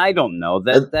I don't know.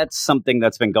 That's something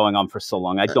that's been going on for so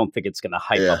long. I don't think it's going to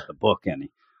hype up the book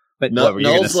any. But what were you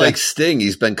gonna say? Like Sting.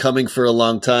 He's been coming for a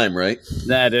long time, right?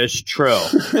 That is true.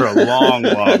 For a long,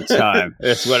 long time.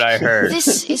 That's what I heard.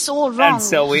 This is all wrong. And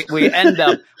so we end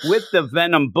up with the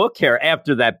Venom book here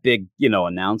after that big,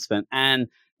 announcement and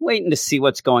waiting to see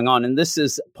what's going on. And this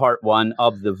is part 1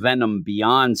 of the Venom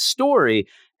Beyond story.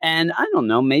 And I don't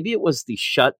know, maybe it was the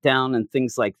shutdown and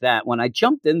things like that. When I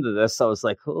jumped into this, I was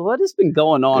like, what has been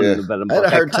going on in the Venom book? I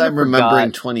had a hard time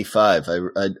remembering 25. And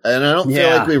I don't feel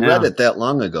like we read it that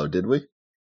long ago, did we?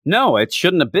 No, it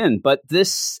shouldn't have been. But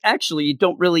this, actually, you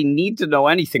don't really need to know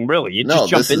anything, really. You just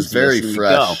jump into this is very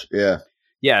fresh. Yeah.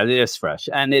 Yeah, it is fresh.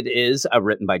 And it is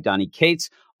written by Donny Cates,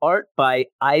 art by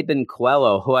Ivan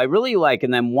Coelho, who I really like,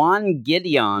 and then Juan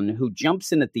Gideon, who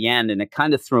jumps in at the end, and it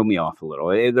kind of threw me off a little.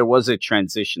 There was a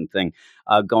transition thing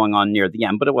going on near the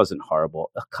end, but it wasn't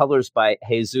horrible. Colors by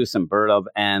Jesus Umberto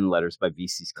and letters by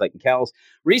VC's Clayton Cowles.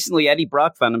 Recently, Eddie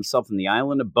Brock found himself in the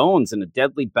Island of Bones in a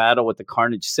deadly battle with the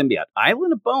Carnage symbiote.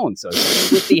 Island of Bones. So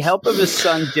with the help of his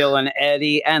son Dylan,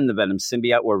 Eddie, and the Venom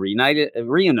symbiote were reunited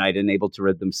and able to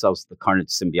rid themselves of the Carnage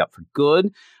symbiote for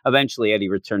good. Eventually, Eddie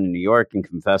returned to New York and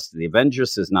confessed to the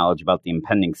Avengers his knowledge about the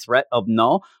impending threat of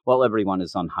Null, while everyone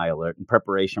is on high alert in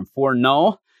preparation for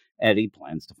Null. Eddie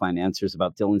plans to find answers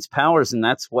about Dylan's powers, and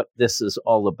that's what this is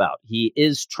all about. He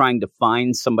is trying to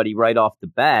find somebody right off the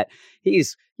bat.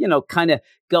 He's, kind of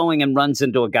going and runs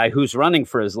into a guy who's running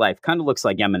for his life. Kind of looks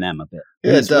like Eminem a bit.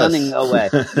 Yeah, He's running away,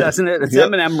 doesn't it? It's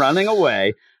Eminem running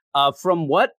away from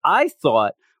what I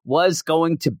thought was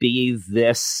going to be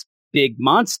this big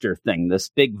monster thing, this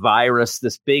big virus,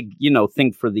 this big,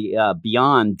 thing for the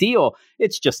Beyond deal.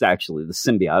 It's just actually the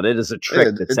symbiote. It is a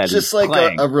trick that's It's just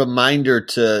like a reminder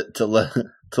to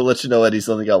let you know Eddie's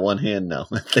only got one hand now.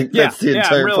 I think that's the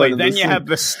entire point of Then the you scene. have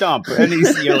the stump, and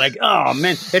you're like, oh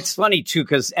man. It's funny too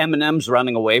because Eminem's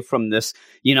running away from this,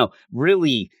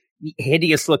 really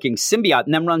hideous looking symbiote,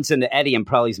 and then runs into Eddie and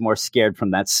probably is more scared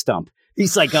from that stump.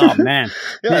 He's like, oh, man.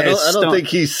 I don't think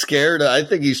he's scared. I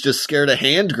think he's just scared a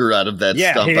hand grew out of that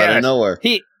stump out of nowhere.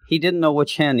 He didn't know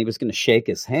which hand he was going to shake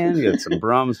his hand. He had some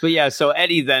brums. But so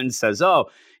Eddie then says, oh,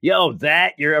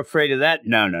 you're afraid of that?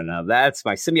 No, that's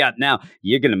my symbiote. Now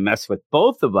you're going to mess with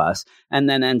both of us. And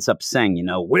then ends up saying,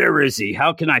 where is he?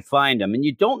 How can I find him? And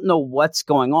you don't know what's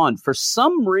going on. For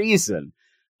some reason,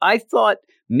 I thought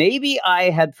maybe I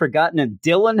had forgotten and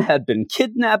Dylan had been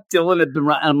kidnapped. Dylan had been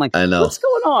I'm like, I know. What's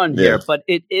going on here? But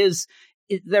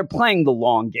they're playing the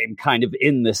long game kind of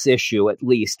in this issue, at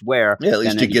least where at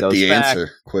least you get the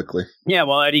answer quickly. Yeah.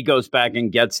 Well, Eddie goes back and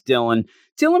gets Dylan.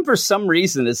 Dylan, for some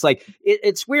reason, it's like,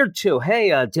 it's weird too.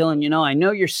 Hey, Dylan, I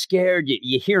know you're scared.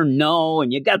 You hear no,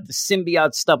 and you got the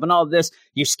symbiote stuff and all this.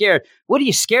 You're scared. What are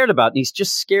you scared about? And he's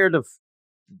just scared of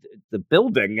the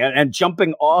building and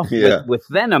jumping off with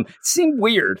Venom. It seemed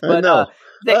weird, but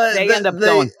they end up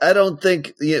going. I don't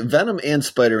think Venom and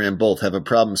Spider-Man both have a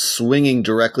problem swinging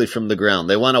directly from the ground.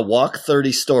 They want to walk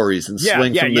 30 stories and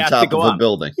swing from the top of a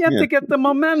building. You have to get the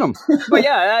momentum. But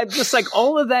just like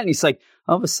all of that. And he's like,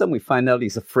 all of a sudden we find out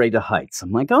he's afraid of heights.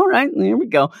 I'm like, all right, here we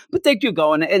go. But they do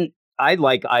go. And I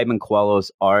like Ivan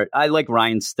Coelho's art. I like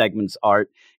Ryan Stegman's art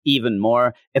even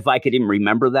more. If I could even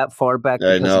remember that far back,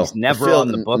 because he's never on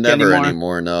the book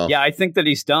anymore. No. Yeah, I think that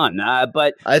he's done.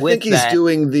 But I think he's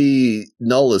doing the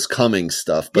Null is Coming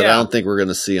stuff, but I don't think we're going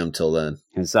to see him till then.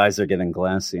 His eyes are getting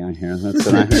glassy on here. That's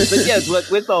what I heard.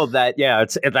 But with all that,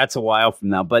 that's a while from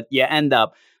now. But you end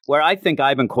up where I think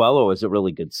Ivan Coelho is a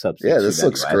really good substitute. Yeah, this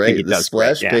looks great. The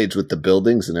splash page with the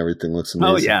buildings and everything looks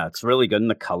amazing. Oh, yeah, it's really good.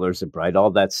 And the colors are bright, all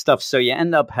that stuff. So you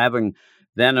end up having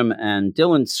Venom and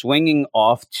Dylan swinging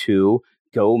off to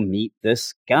go meet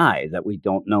this guy that we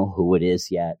don't know who it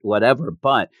is yet, whatever.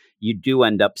 But you do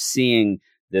end up seeing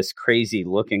this crazy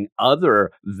looking other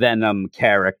Venom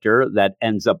character that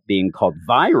ends up being called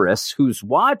Virus, who's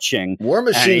watching. War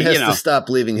Machine has to stop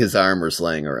leaving his armors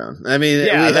laying around. I mean, we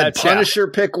had Punisher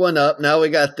pick one up. Now we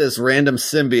got this random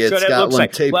symbiote got one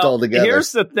taped all together.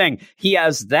 Here's the thing. He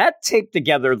has that taped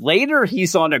together. Later,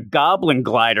 he's on a Goblin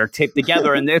glider taped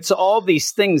together. And it's all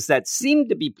these things that seem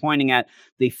to be pointing at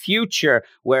the future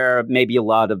where maybe a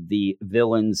lot of the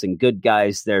villains and good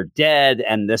guys, they're dead.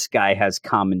 And this guy has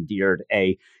commandeered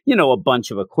a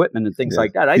bunch of equipment and things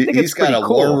like that. I think it's pretty cool. He's got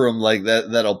a war room like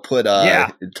that that'll put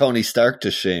Tony Stark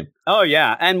to shame. Oh,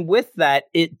 yeah. And with that,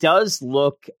 it does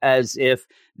look as if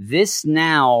this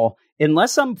now,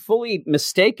 unless I'm fully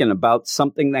mistaken about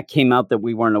something that came out that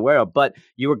we weren't aware of, but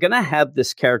you were going to have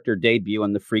this character debut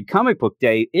on the Free Comic Book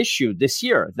Day issue this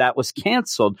year. That was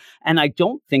canceled, and I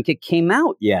don't think it came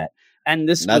out yet. And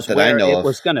this was where it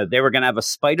was they were going to have a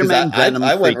Spider-Man Venom.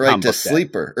 I went right to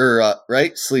Sleeper,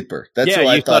 right? Sleeper. That's what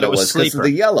I thought it was because of the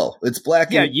yellow. It's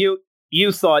black. Yeah,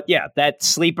 you thought, that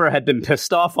Sleeper had been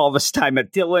pissed off all this time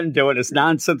at Dylan doing his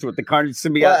nonsense with the Carnage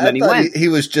symbiote, and then he went. He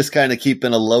was just kind of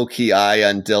keeping a low-key eye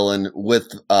on Dylan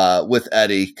with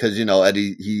Eddie, because,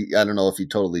 Eddie, I don't know if he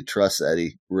totally trusts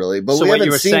Eddie, really. But we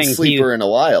haven't seen Sleeper in a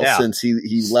while since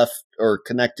he left or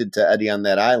connected to Eddie on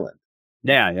that island.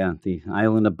 Yeah, the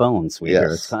Island of Bones. With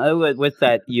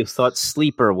that, you thought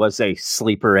Sleeper was a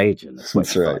sleeper agent.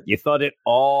 That's right. You thought it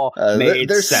all made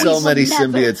there's sense. There's so many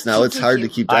symbiotes now. It's hard to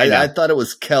keep. I thought it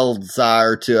was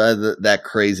Kelzar too. That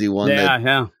crazy one.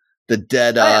 Yeah. The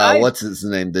dead. What's his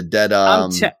name? The dead.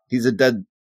 He's a dead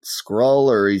Skrull,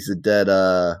 or he's a dead.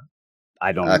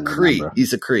 I don't. Kree.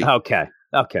 He's a Kree. Okay.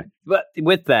 Okay. But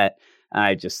with that,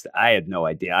 I had no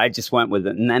idea. I just went with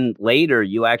it. And then later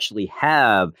you actually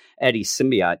have Eddie's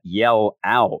symbiote yell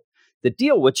out the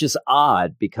deal, which is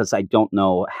odd because I don't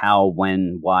know how,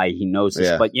 when, why he knows this.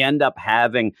 Yeah. But you end up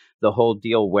having the whole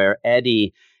deal where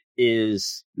Eddie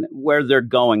is where they're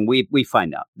going. We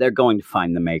find out they're going to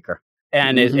find the Maker.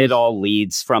 And it all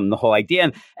leads from the whole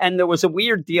idea. And there was a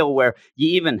weird deal where you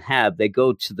even have, they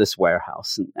go to this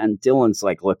warehouse and Dylan's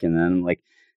like looking at him like,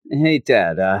 hey,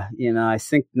 Dad, I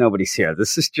think nobody's here.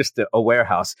 This is just a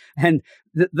warehouse. And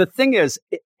the thing is,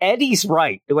 Eddie's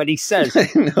right when he says,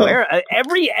 where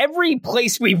every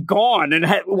place we've gone and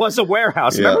was a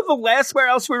warehouse. Yeah. Remember the last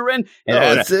warehouse we were in?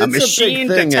 It's a machine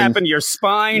to tap into your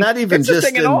spine. Not even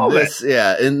just in this.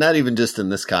 Yeah, and not even just in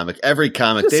this comic. Every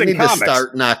comic, they need to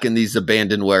start knocking these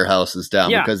abandoned warehouses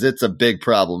down because it's a big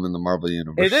problem in the Marvel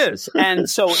Universe. It is. And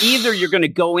so either you're going to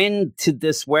go into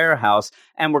this warehouse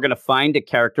and we're going to find a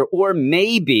character, or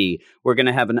maybe we're going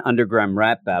to have an underground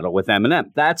rap battle with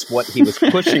Eminem. That's what he was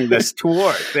pushing this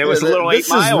toward. There was a little 8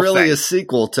 Mile. This is really thing. A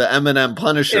sequel to Eminem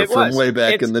Punisher from way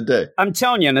back in the day. I'm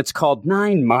telling you, and it's called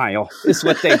 9 Mile is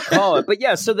what they call it. But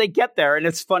yeah, so they get there, and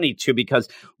it's funny too, because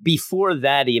before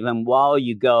that, even while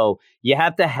you go, you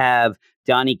have to have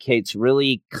Donny Cates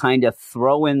really kind of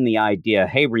throw in the idea,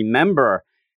 hey, remember,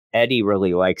 Eddie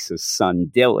really likes his son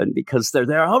Dylan, because they're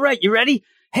there. All right, you ready?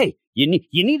 Hey, you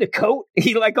need a coat?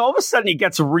 He all of a sudden he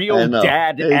gets real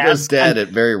dad. He goes dad at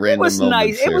very random moments.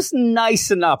 Nice. It was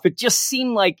nice enough. It just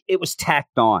seemed like it was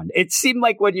tacked on. It seemed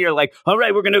like when you're like, all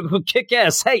right, we're gonna go kick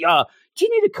ass. Hey, do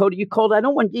you need a coat? Are you cold? I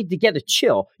don't want you to get a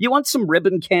chill. You want some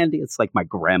ribbon candy? It's like my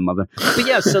grandmother. But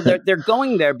yeah, so they're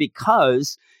going there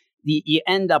because you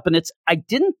end up, and I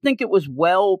didn't think it was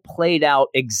well played out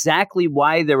exactly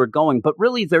why they were going, but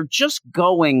really they're just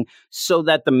going so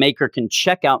that the Maker can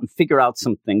check out and figure out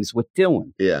some things with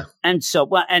Dylan. Yeah. And so,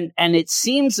 and it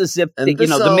seems as if,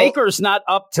 the Maker's not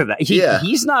up to that.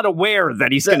 He's not aware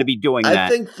that he's going to be doing that. I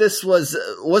think this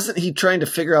wasn't he trying to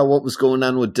figure out what was going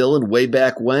on with Dylan way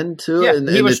back when too? Yeah, and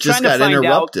it just got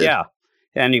interrupted.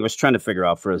 And he was trying to figure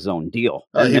out for his own deal.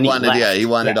 He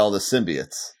wanted all the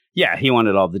symbiotes. Yeah, he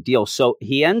wanted all the deals. So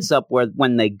he ends up where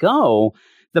when they go,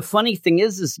 the funny thing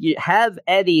is you have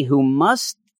Eddie who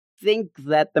must think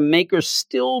that the Maker's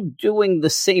still doing the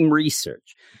same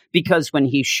research. Because when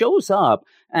he shows up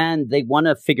and they want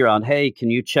to figure out, hey, can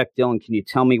you check Dylan? Can you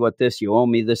tell me what this? You owe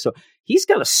me this. So he's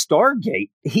got a Stargate.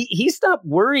 He's not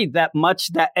worried that much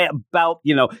about,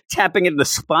 tapping into the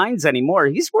spines anymore.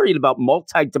 He's worried about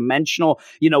multidimensional,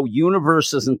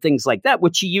 universes and things like that,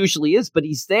 which he usually is, but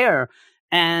he's there.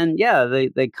 And yeah,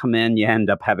 they come in. You end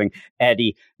up having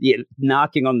Eddie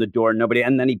knocking on the door, nobody,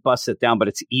 and then he busts it down. But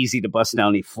it's easy to bust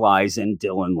down. He flies in.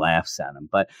 Dylan laughs at him.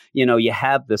 But you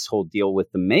have this whole deal with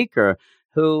the Maker,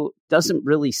 who doesn't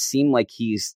really seem like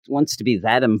wants to be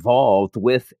that involved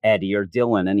with Eddie or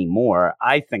Dylan anymore.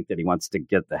 I think that he wants to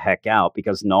get the heck out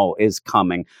because Null is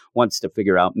coming. Wants to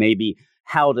figure out maybe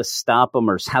how to stop him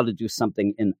or how to do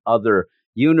something in other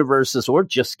universes or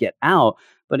just get out.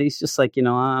 But he's just like,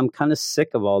 I'm kind of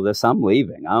sick of all this. I'm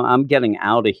leaving. I'm getting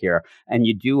out of here. And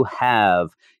you do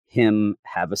have him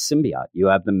have a symbiote. You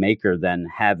have the Maker then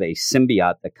have a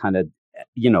symbiote that kind of,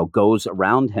 goes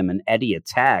around him and Eddie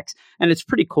attacks. And it's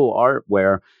pretty cool art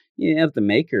where you have the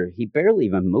Maker. He barely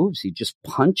even moves. He just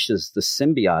punches the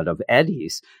symbiote of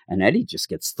Eddie's, and Eddie just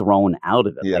gets thrown out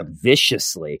of it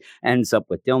viciously. Ends up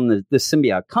with Dylan. The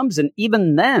symbiote comes, and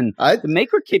even then, the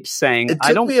Maker keeps saying,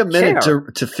 "I don't care." It took me a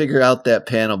minute to figure out that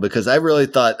panel because I really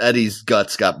thought Eddie's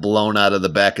guts got blown out of the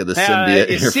back of the symbiote.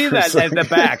 You see that at the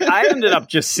back. I ended up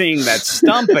just seeing that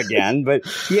stump again, but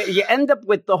you end up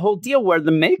with the whole deal where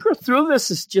the Maker through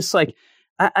this is just like,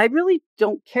 I really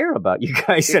don't care about you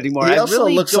guys anymore. He also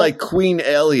looks like Queen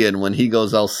Alien when he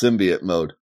goes all symbiote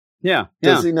mode. Yeah.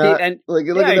 Does he not? He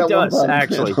does,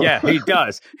 actually. Yeah, he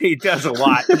does. He does a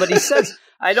lot. But he says,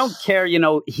 I don't care.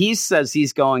 He says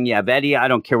he's going, Eddie, I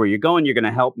don't care where you're going. You're going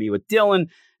to help me with Dylan.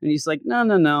 And he's like,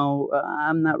 no,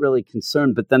 I'm not really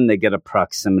concerned. But then they get a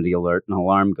proximity alert and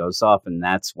alarm goes off. And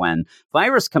that's when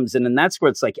Virus comes in. And that's where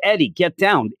it's like, Eddie, get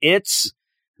down.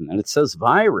 And then it says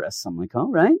Virus. I'm like, all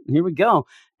right, here we go.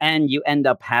 And you end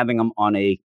up having him on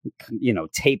a,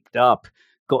 taped up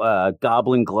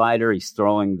Goblin glider. He's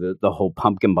throwing the whole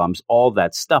pumpkin bombs, all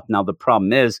that stuff. Now, the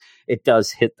problem is it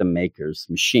does hit the Maker's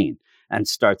machine and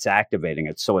starts activating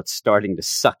it. So it's starting to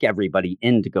suck everybody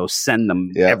in to go send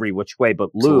them every which way but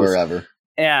lose. Wherever.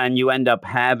 And you end up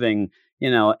having,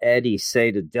 Eddie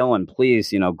say to Dylan,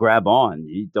 please, grab on.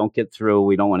 You don't get through.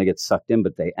 We don't want to get sucked in,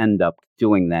 but they end up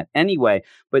doing that anyway.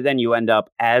 But then you end up,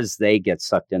 as they get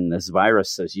sucked in, this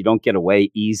virus says, you don't get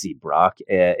away easy, Brock.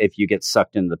 If you get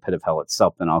sucked into the pit of hell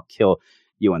itself, then I'll kill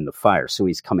you in the fire. So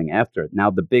he's coming after it.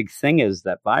 Now, the big thing is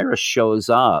that virus shows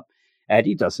up.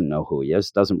 Eddie doesn't know who he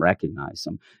is, doesn't recognize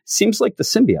him. Seems like the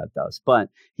symbiote does, but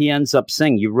he ends up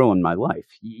saying, you ruined my life.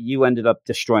 You ended up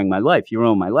destroying my life. You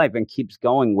ruined my life, and keeps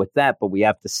going with that. But we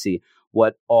have to see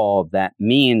what all that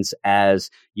means as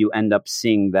you end up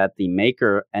seeing that the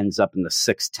Maker ends up in the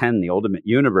 610, the Ultimate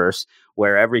Universe,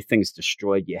 where everything's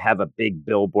destroyed. You have a big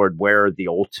billboard, where are the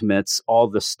Ultimates, all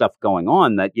this stuff going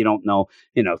on that you don't know,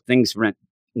 things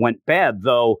went bad,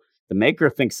 though. The Maker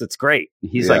thinks it's great.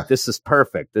 He's like, this is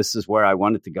perfect. This is where I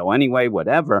wanted to go anyway,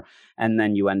 whatever. And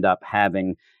then you end up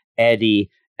having Eddie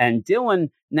and Dylan.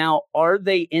 Now, are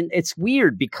they in? It's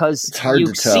weird because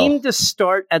you seem to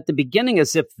start at the beginning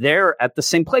as if they're at the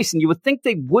same place. And you would think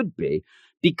they would be,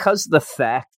 because of the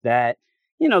fact that,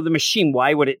 the machine,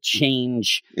 why would it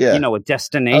change, a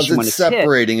destination when it's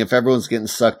separating hit? If everyone's getting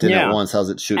sucked in at once,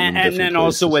 how's it shooting? And then places?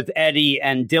 Also with Eddie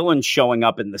and Dylan showing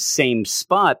up in the same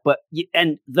spot.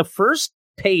 And the first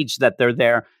page that they're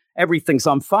there, everything's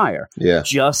on fire. Yeah.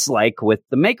 Just like with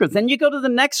the Maker. Then you go to the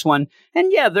next one, and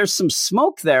there's some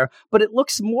smoke there, but it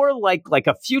looks more like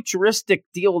a futuristic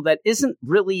deal that isn't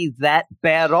really that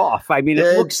bad off. I mean,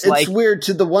 it's weird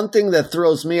too. The one thing that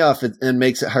throws me off and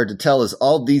makes it hard to tell is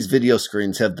all these video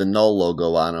screens have the Null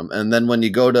logo on them. And then when you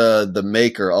go to the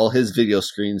Maker, all his video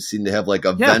screens seem to have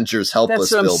Avengers Helpless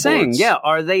that's what billboards. I'm saying. Yeah.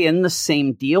 Are they in the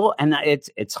same deal? And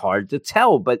it's hard to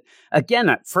tell. But again,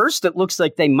 at first it looks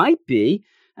like they might be.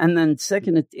 And then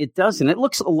second, it doesn't. It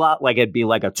looks a lot like it'd be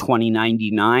like a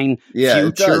 2099 future.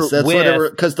 It does. That's whatever,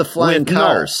 because the flying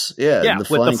cars. Yeah, with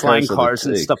the flying cars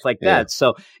and stuff like that.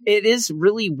 So it is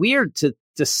really weird to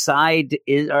decide,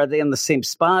 are they in the same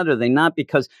spot? Or are they not?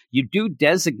 Because you do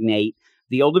designate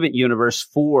the Ultimate Universe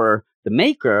for the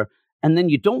Maker, and then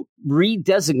you don't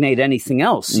redesignate anything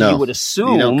else. So you would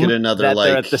assume you don't get another, that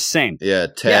they're at the same.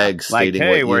 Tag stating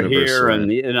hey, we're universe here.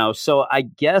 And, so I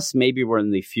guess maybe we're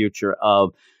in the future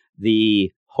of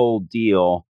the whole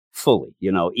deal fully,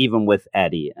 even with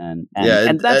Eddie. And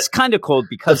that's kind of cool,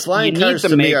 because the flying cars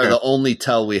to me are the only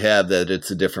tell we have that it's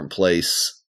a different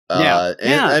place.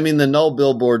 I mean, the Null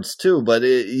billboards too, but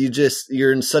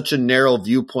you're in such a narrow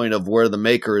viewpoint of where the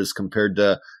Maker is compared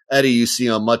to Eddie. You see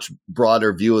a much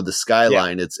broader view of the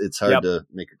skyline. It's hard to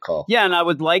make a call. Yeah, and I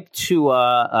would like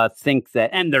to think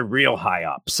that, and they're real high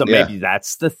up, so maybe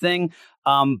that's the thing.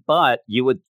 But you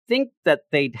would think that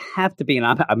they'd have to be, and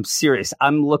I'm serious.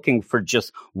 I'm looking for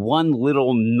just one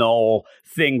little Null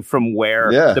thing from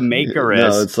where the Maker is.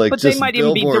 No, it's but they might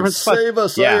even be different spots. Save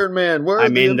us, Iron Man. Where are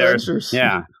the Avengers?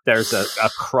 There's a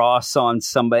cross on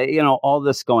somebody. All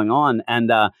this going on,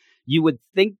 and you would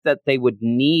think that they would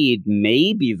need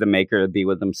maybe the Maker to be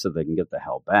with them so they can get the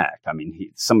hell back. I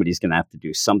mean, somebody's going to have to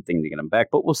do something to get them back,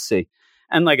 but we'll see.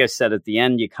 And like I said, at the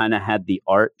end, you kind of had the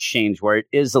art change where it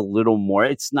is a little more.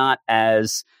 It's not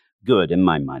as good in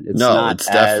my mind. It's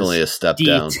definitely a step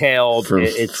detailed. down.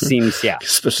 It seems,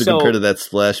 especially compared to that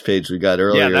splash page we got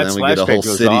earlier. And then we get a whole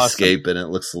cityscape, and it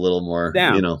looks a little more,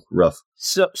 rough.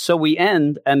 So we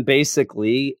end, and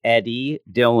basically Eddie,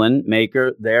 Dylan,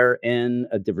 Maker, they're in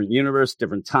a different universe,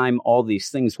 different time, all these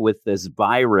things with this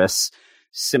virus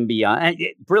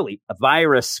symbiote, really a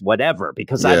virus, whatever,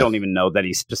 because I don't even know that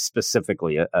he's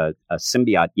specifically a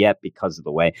symbiote yet, because of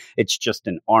the way it's just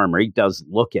an armor. He does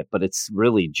look it, but it's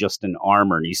really just an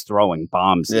armor, and he's throwing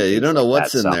bombs. Yeah, you don't know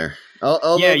what's in there.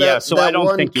 So I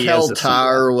don't think he is a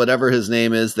Keltar, or whatever his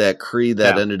name is, that Kree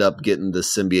that ended up getting the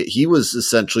symbiote. He was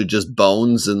essentially just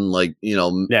bones and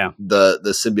the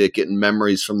symbiote getting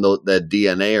memories from that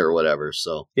DNA or whatever.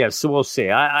 So so we'll see.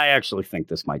 I actually think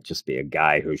this might just be a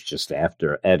guy who's just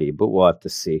after Eddie, but we'll have to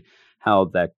see how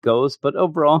that goes. But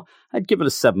overall, I'd give it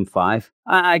a 7.5.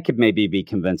 I could maybe be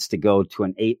convinced to go to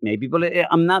an 8, maybe, but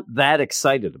I'm not that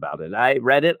excited about it. I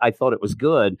read it. I thought it was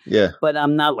good. But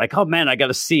I'm not like, oh man, I got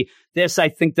to see this. I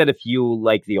think that if you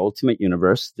like the Ultimate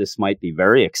Universe, this might be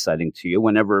very exciting to you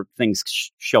whenever things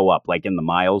show up, like in the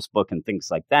Miles book and things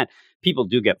like that. People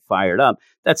do get fired up.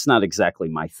 That's not exactly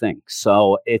my thing.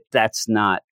 So if that's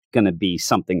not going to be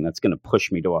something that's going to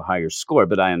push me to a higher score,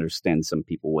 but I understand some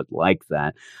people would like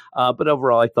that. But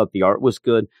overall, I thought the art was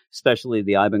good, especially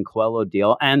the Ivan Coelho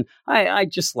deal. And I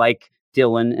just like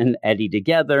Dylan and Eddie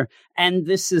together. And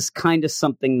this is kind of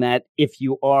something that if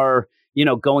you are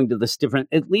going to this different,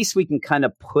 at least we can kind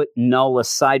of put Null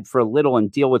aside for a little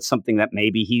and deal with something that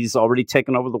maybe he's already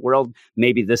taken over the world.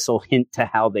 Maybe this will hint to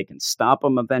how they can stop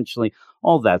him eventually,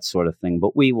 all that sort of thing.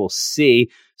 But we will see.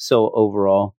 So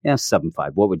overall,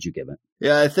 7.5. What would you give it?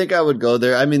 Yeah, I think I would go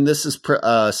there. I mean, this is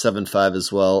 7.5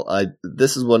 as well.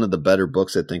 This is one of the better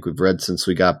books I think we've read since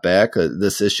we got back,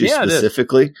 this issue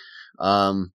specifically.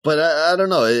 But I don't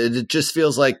know. It just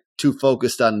feels like too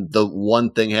focused on the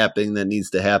one thing happening that needs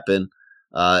to happen.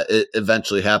 It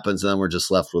eventually happens, and then we're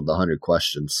just left with 100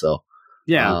 questions. So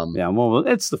well,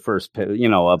 it's the first,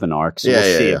 of an arc, so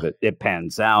we'll see if it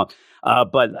pans out.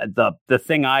 But the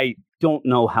thing, I don't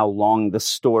know how long the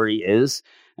story is,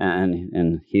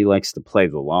 and he likes to play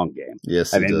the long game.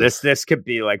 Yes, I mean, this could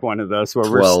be like one of those where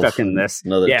we're stuck in this.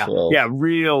 Another 12. Yeah,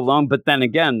 real long. But then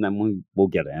again, we'll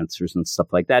get answers and stuff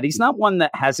like that. He's not one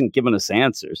that hasn't given us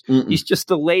answers. Mm-mm. He's just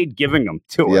delayed giving them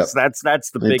to us. That's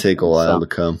the big. They take a while to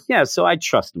come. Yeah, so I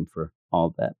trust him for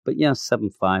all that. But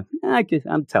 7.5.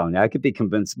 I'm telling you, I could be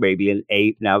convinced maybe an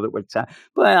 8 now that we're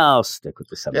but I'll stick with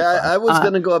the 7.5. Yeah, I was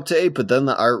going to go up to 8, but then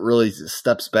the art really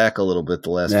steps back a little bit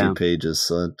the last few pages,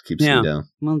 so it keeps me down.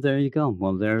 Well, there you go.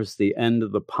 Well, there's the end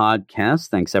of the podcast.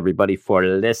 Thanks, everybody, for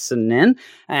listening.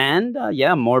 And,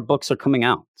 more books are coming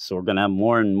out. So we're going to have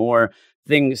more and more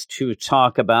things to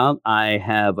talk about. I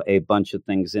have a bunch of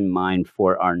things in mind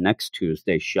for our next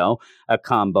Tuesday show, a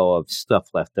combo of stuff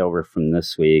left over from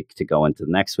this week to go into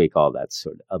next week, all that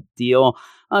sort of deal.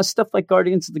 Stuff like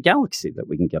Guardians of the Galaxy that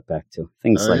we can get back to,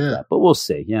 things like that. But we'll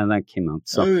see. Yeah, that came out.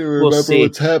 So I don't even remember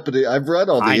what's happening. I've read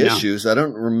all the issues. I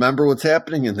don't remember what's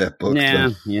happening in that book.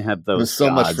 Yeah, you have those. There's so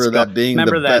much for that being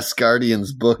the best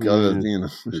Guardians book.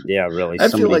 Yeah, really. I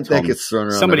feel like that gets thrown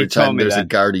around every time there's a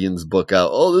Guardians book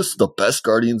out. Oh, this is the best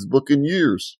Guardians book in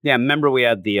years. Yeah, remember we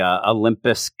had the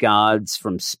Olympus gods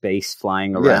from space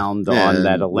flying around on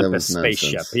that Olympus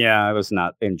spaceship. Nonsense. Yeah, I was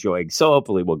not enjoying. So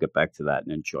hopefully we'll get back to that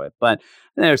and enjoy it. But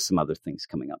there's some other things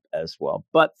coming up as well.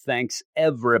 But thanks,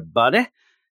 everybody.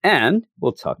 And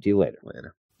we'll talk to you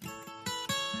later.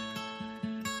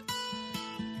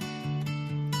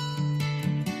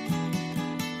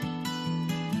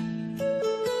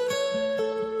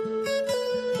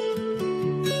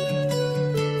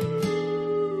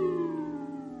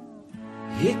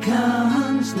 Here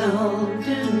comes Null,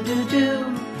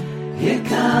 do-do-do. Here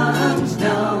comes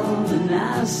Null, and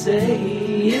I say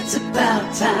it's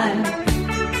about time.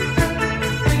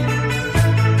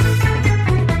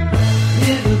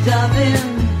 Little darling,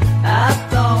 I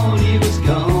thought he was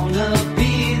gonna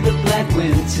be the Black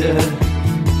Winter.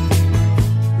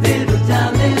 Little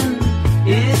darling,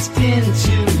 it's been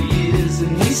 2 years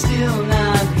and he's still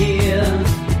not here.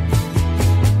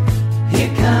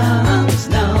 Here comes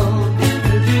Null,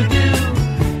 do-do-do-do.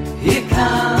 Here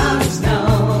comes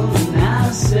Null, and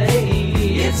I say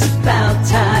it's about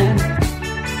time.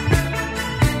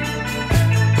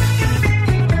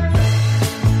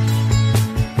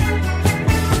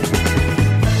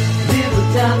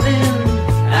 Darling,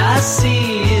 I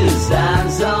see his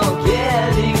eyes all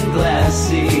getting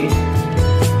glassy.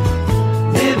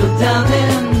 Little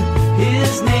darling,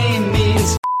 his name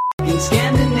means f***ing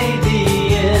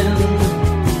Scandinavian.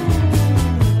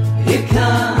 Here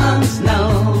comes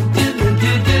Null,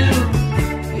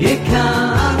 do-do-do-do. Here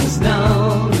comes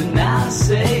Null, and I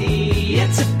say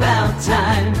it's about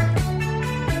time.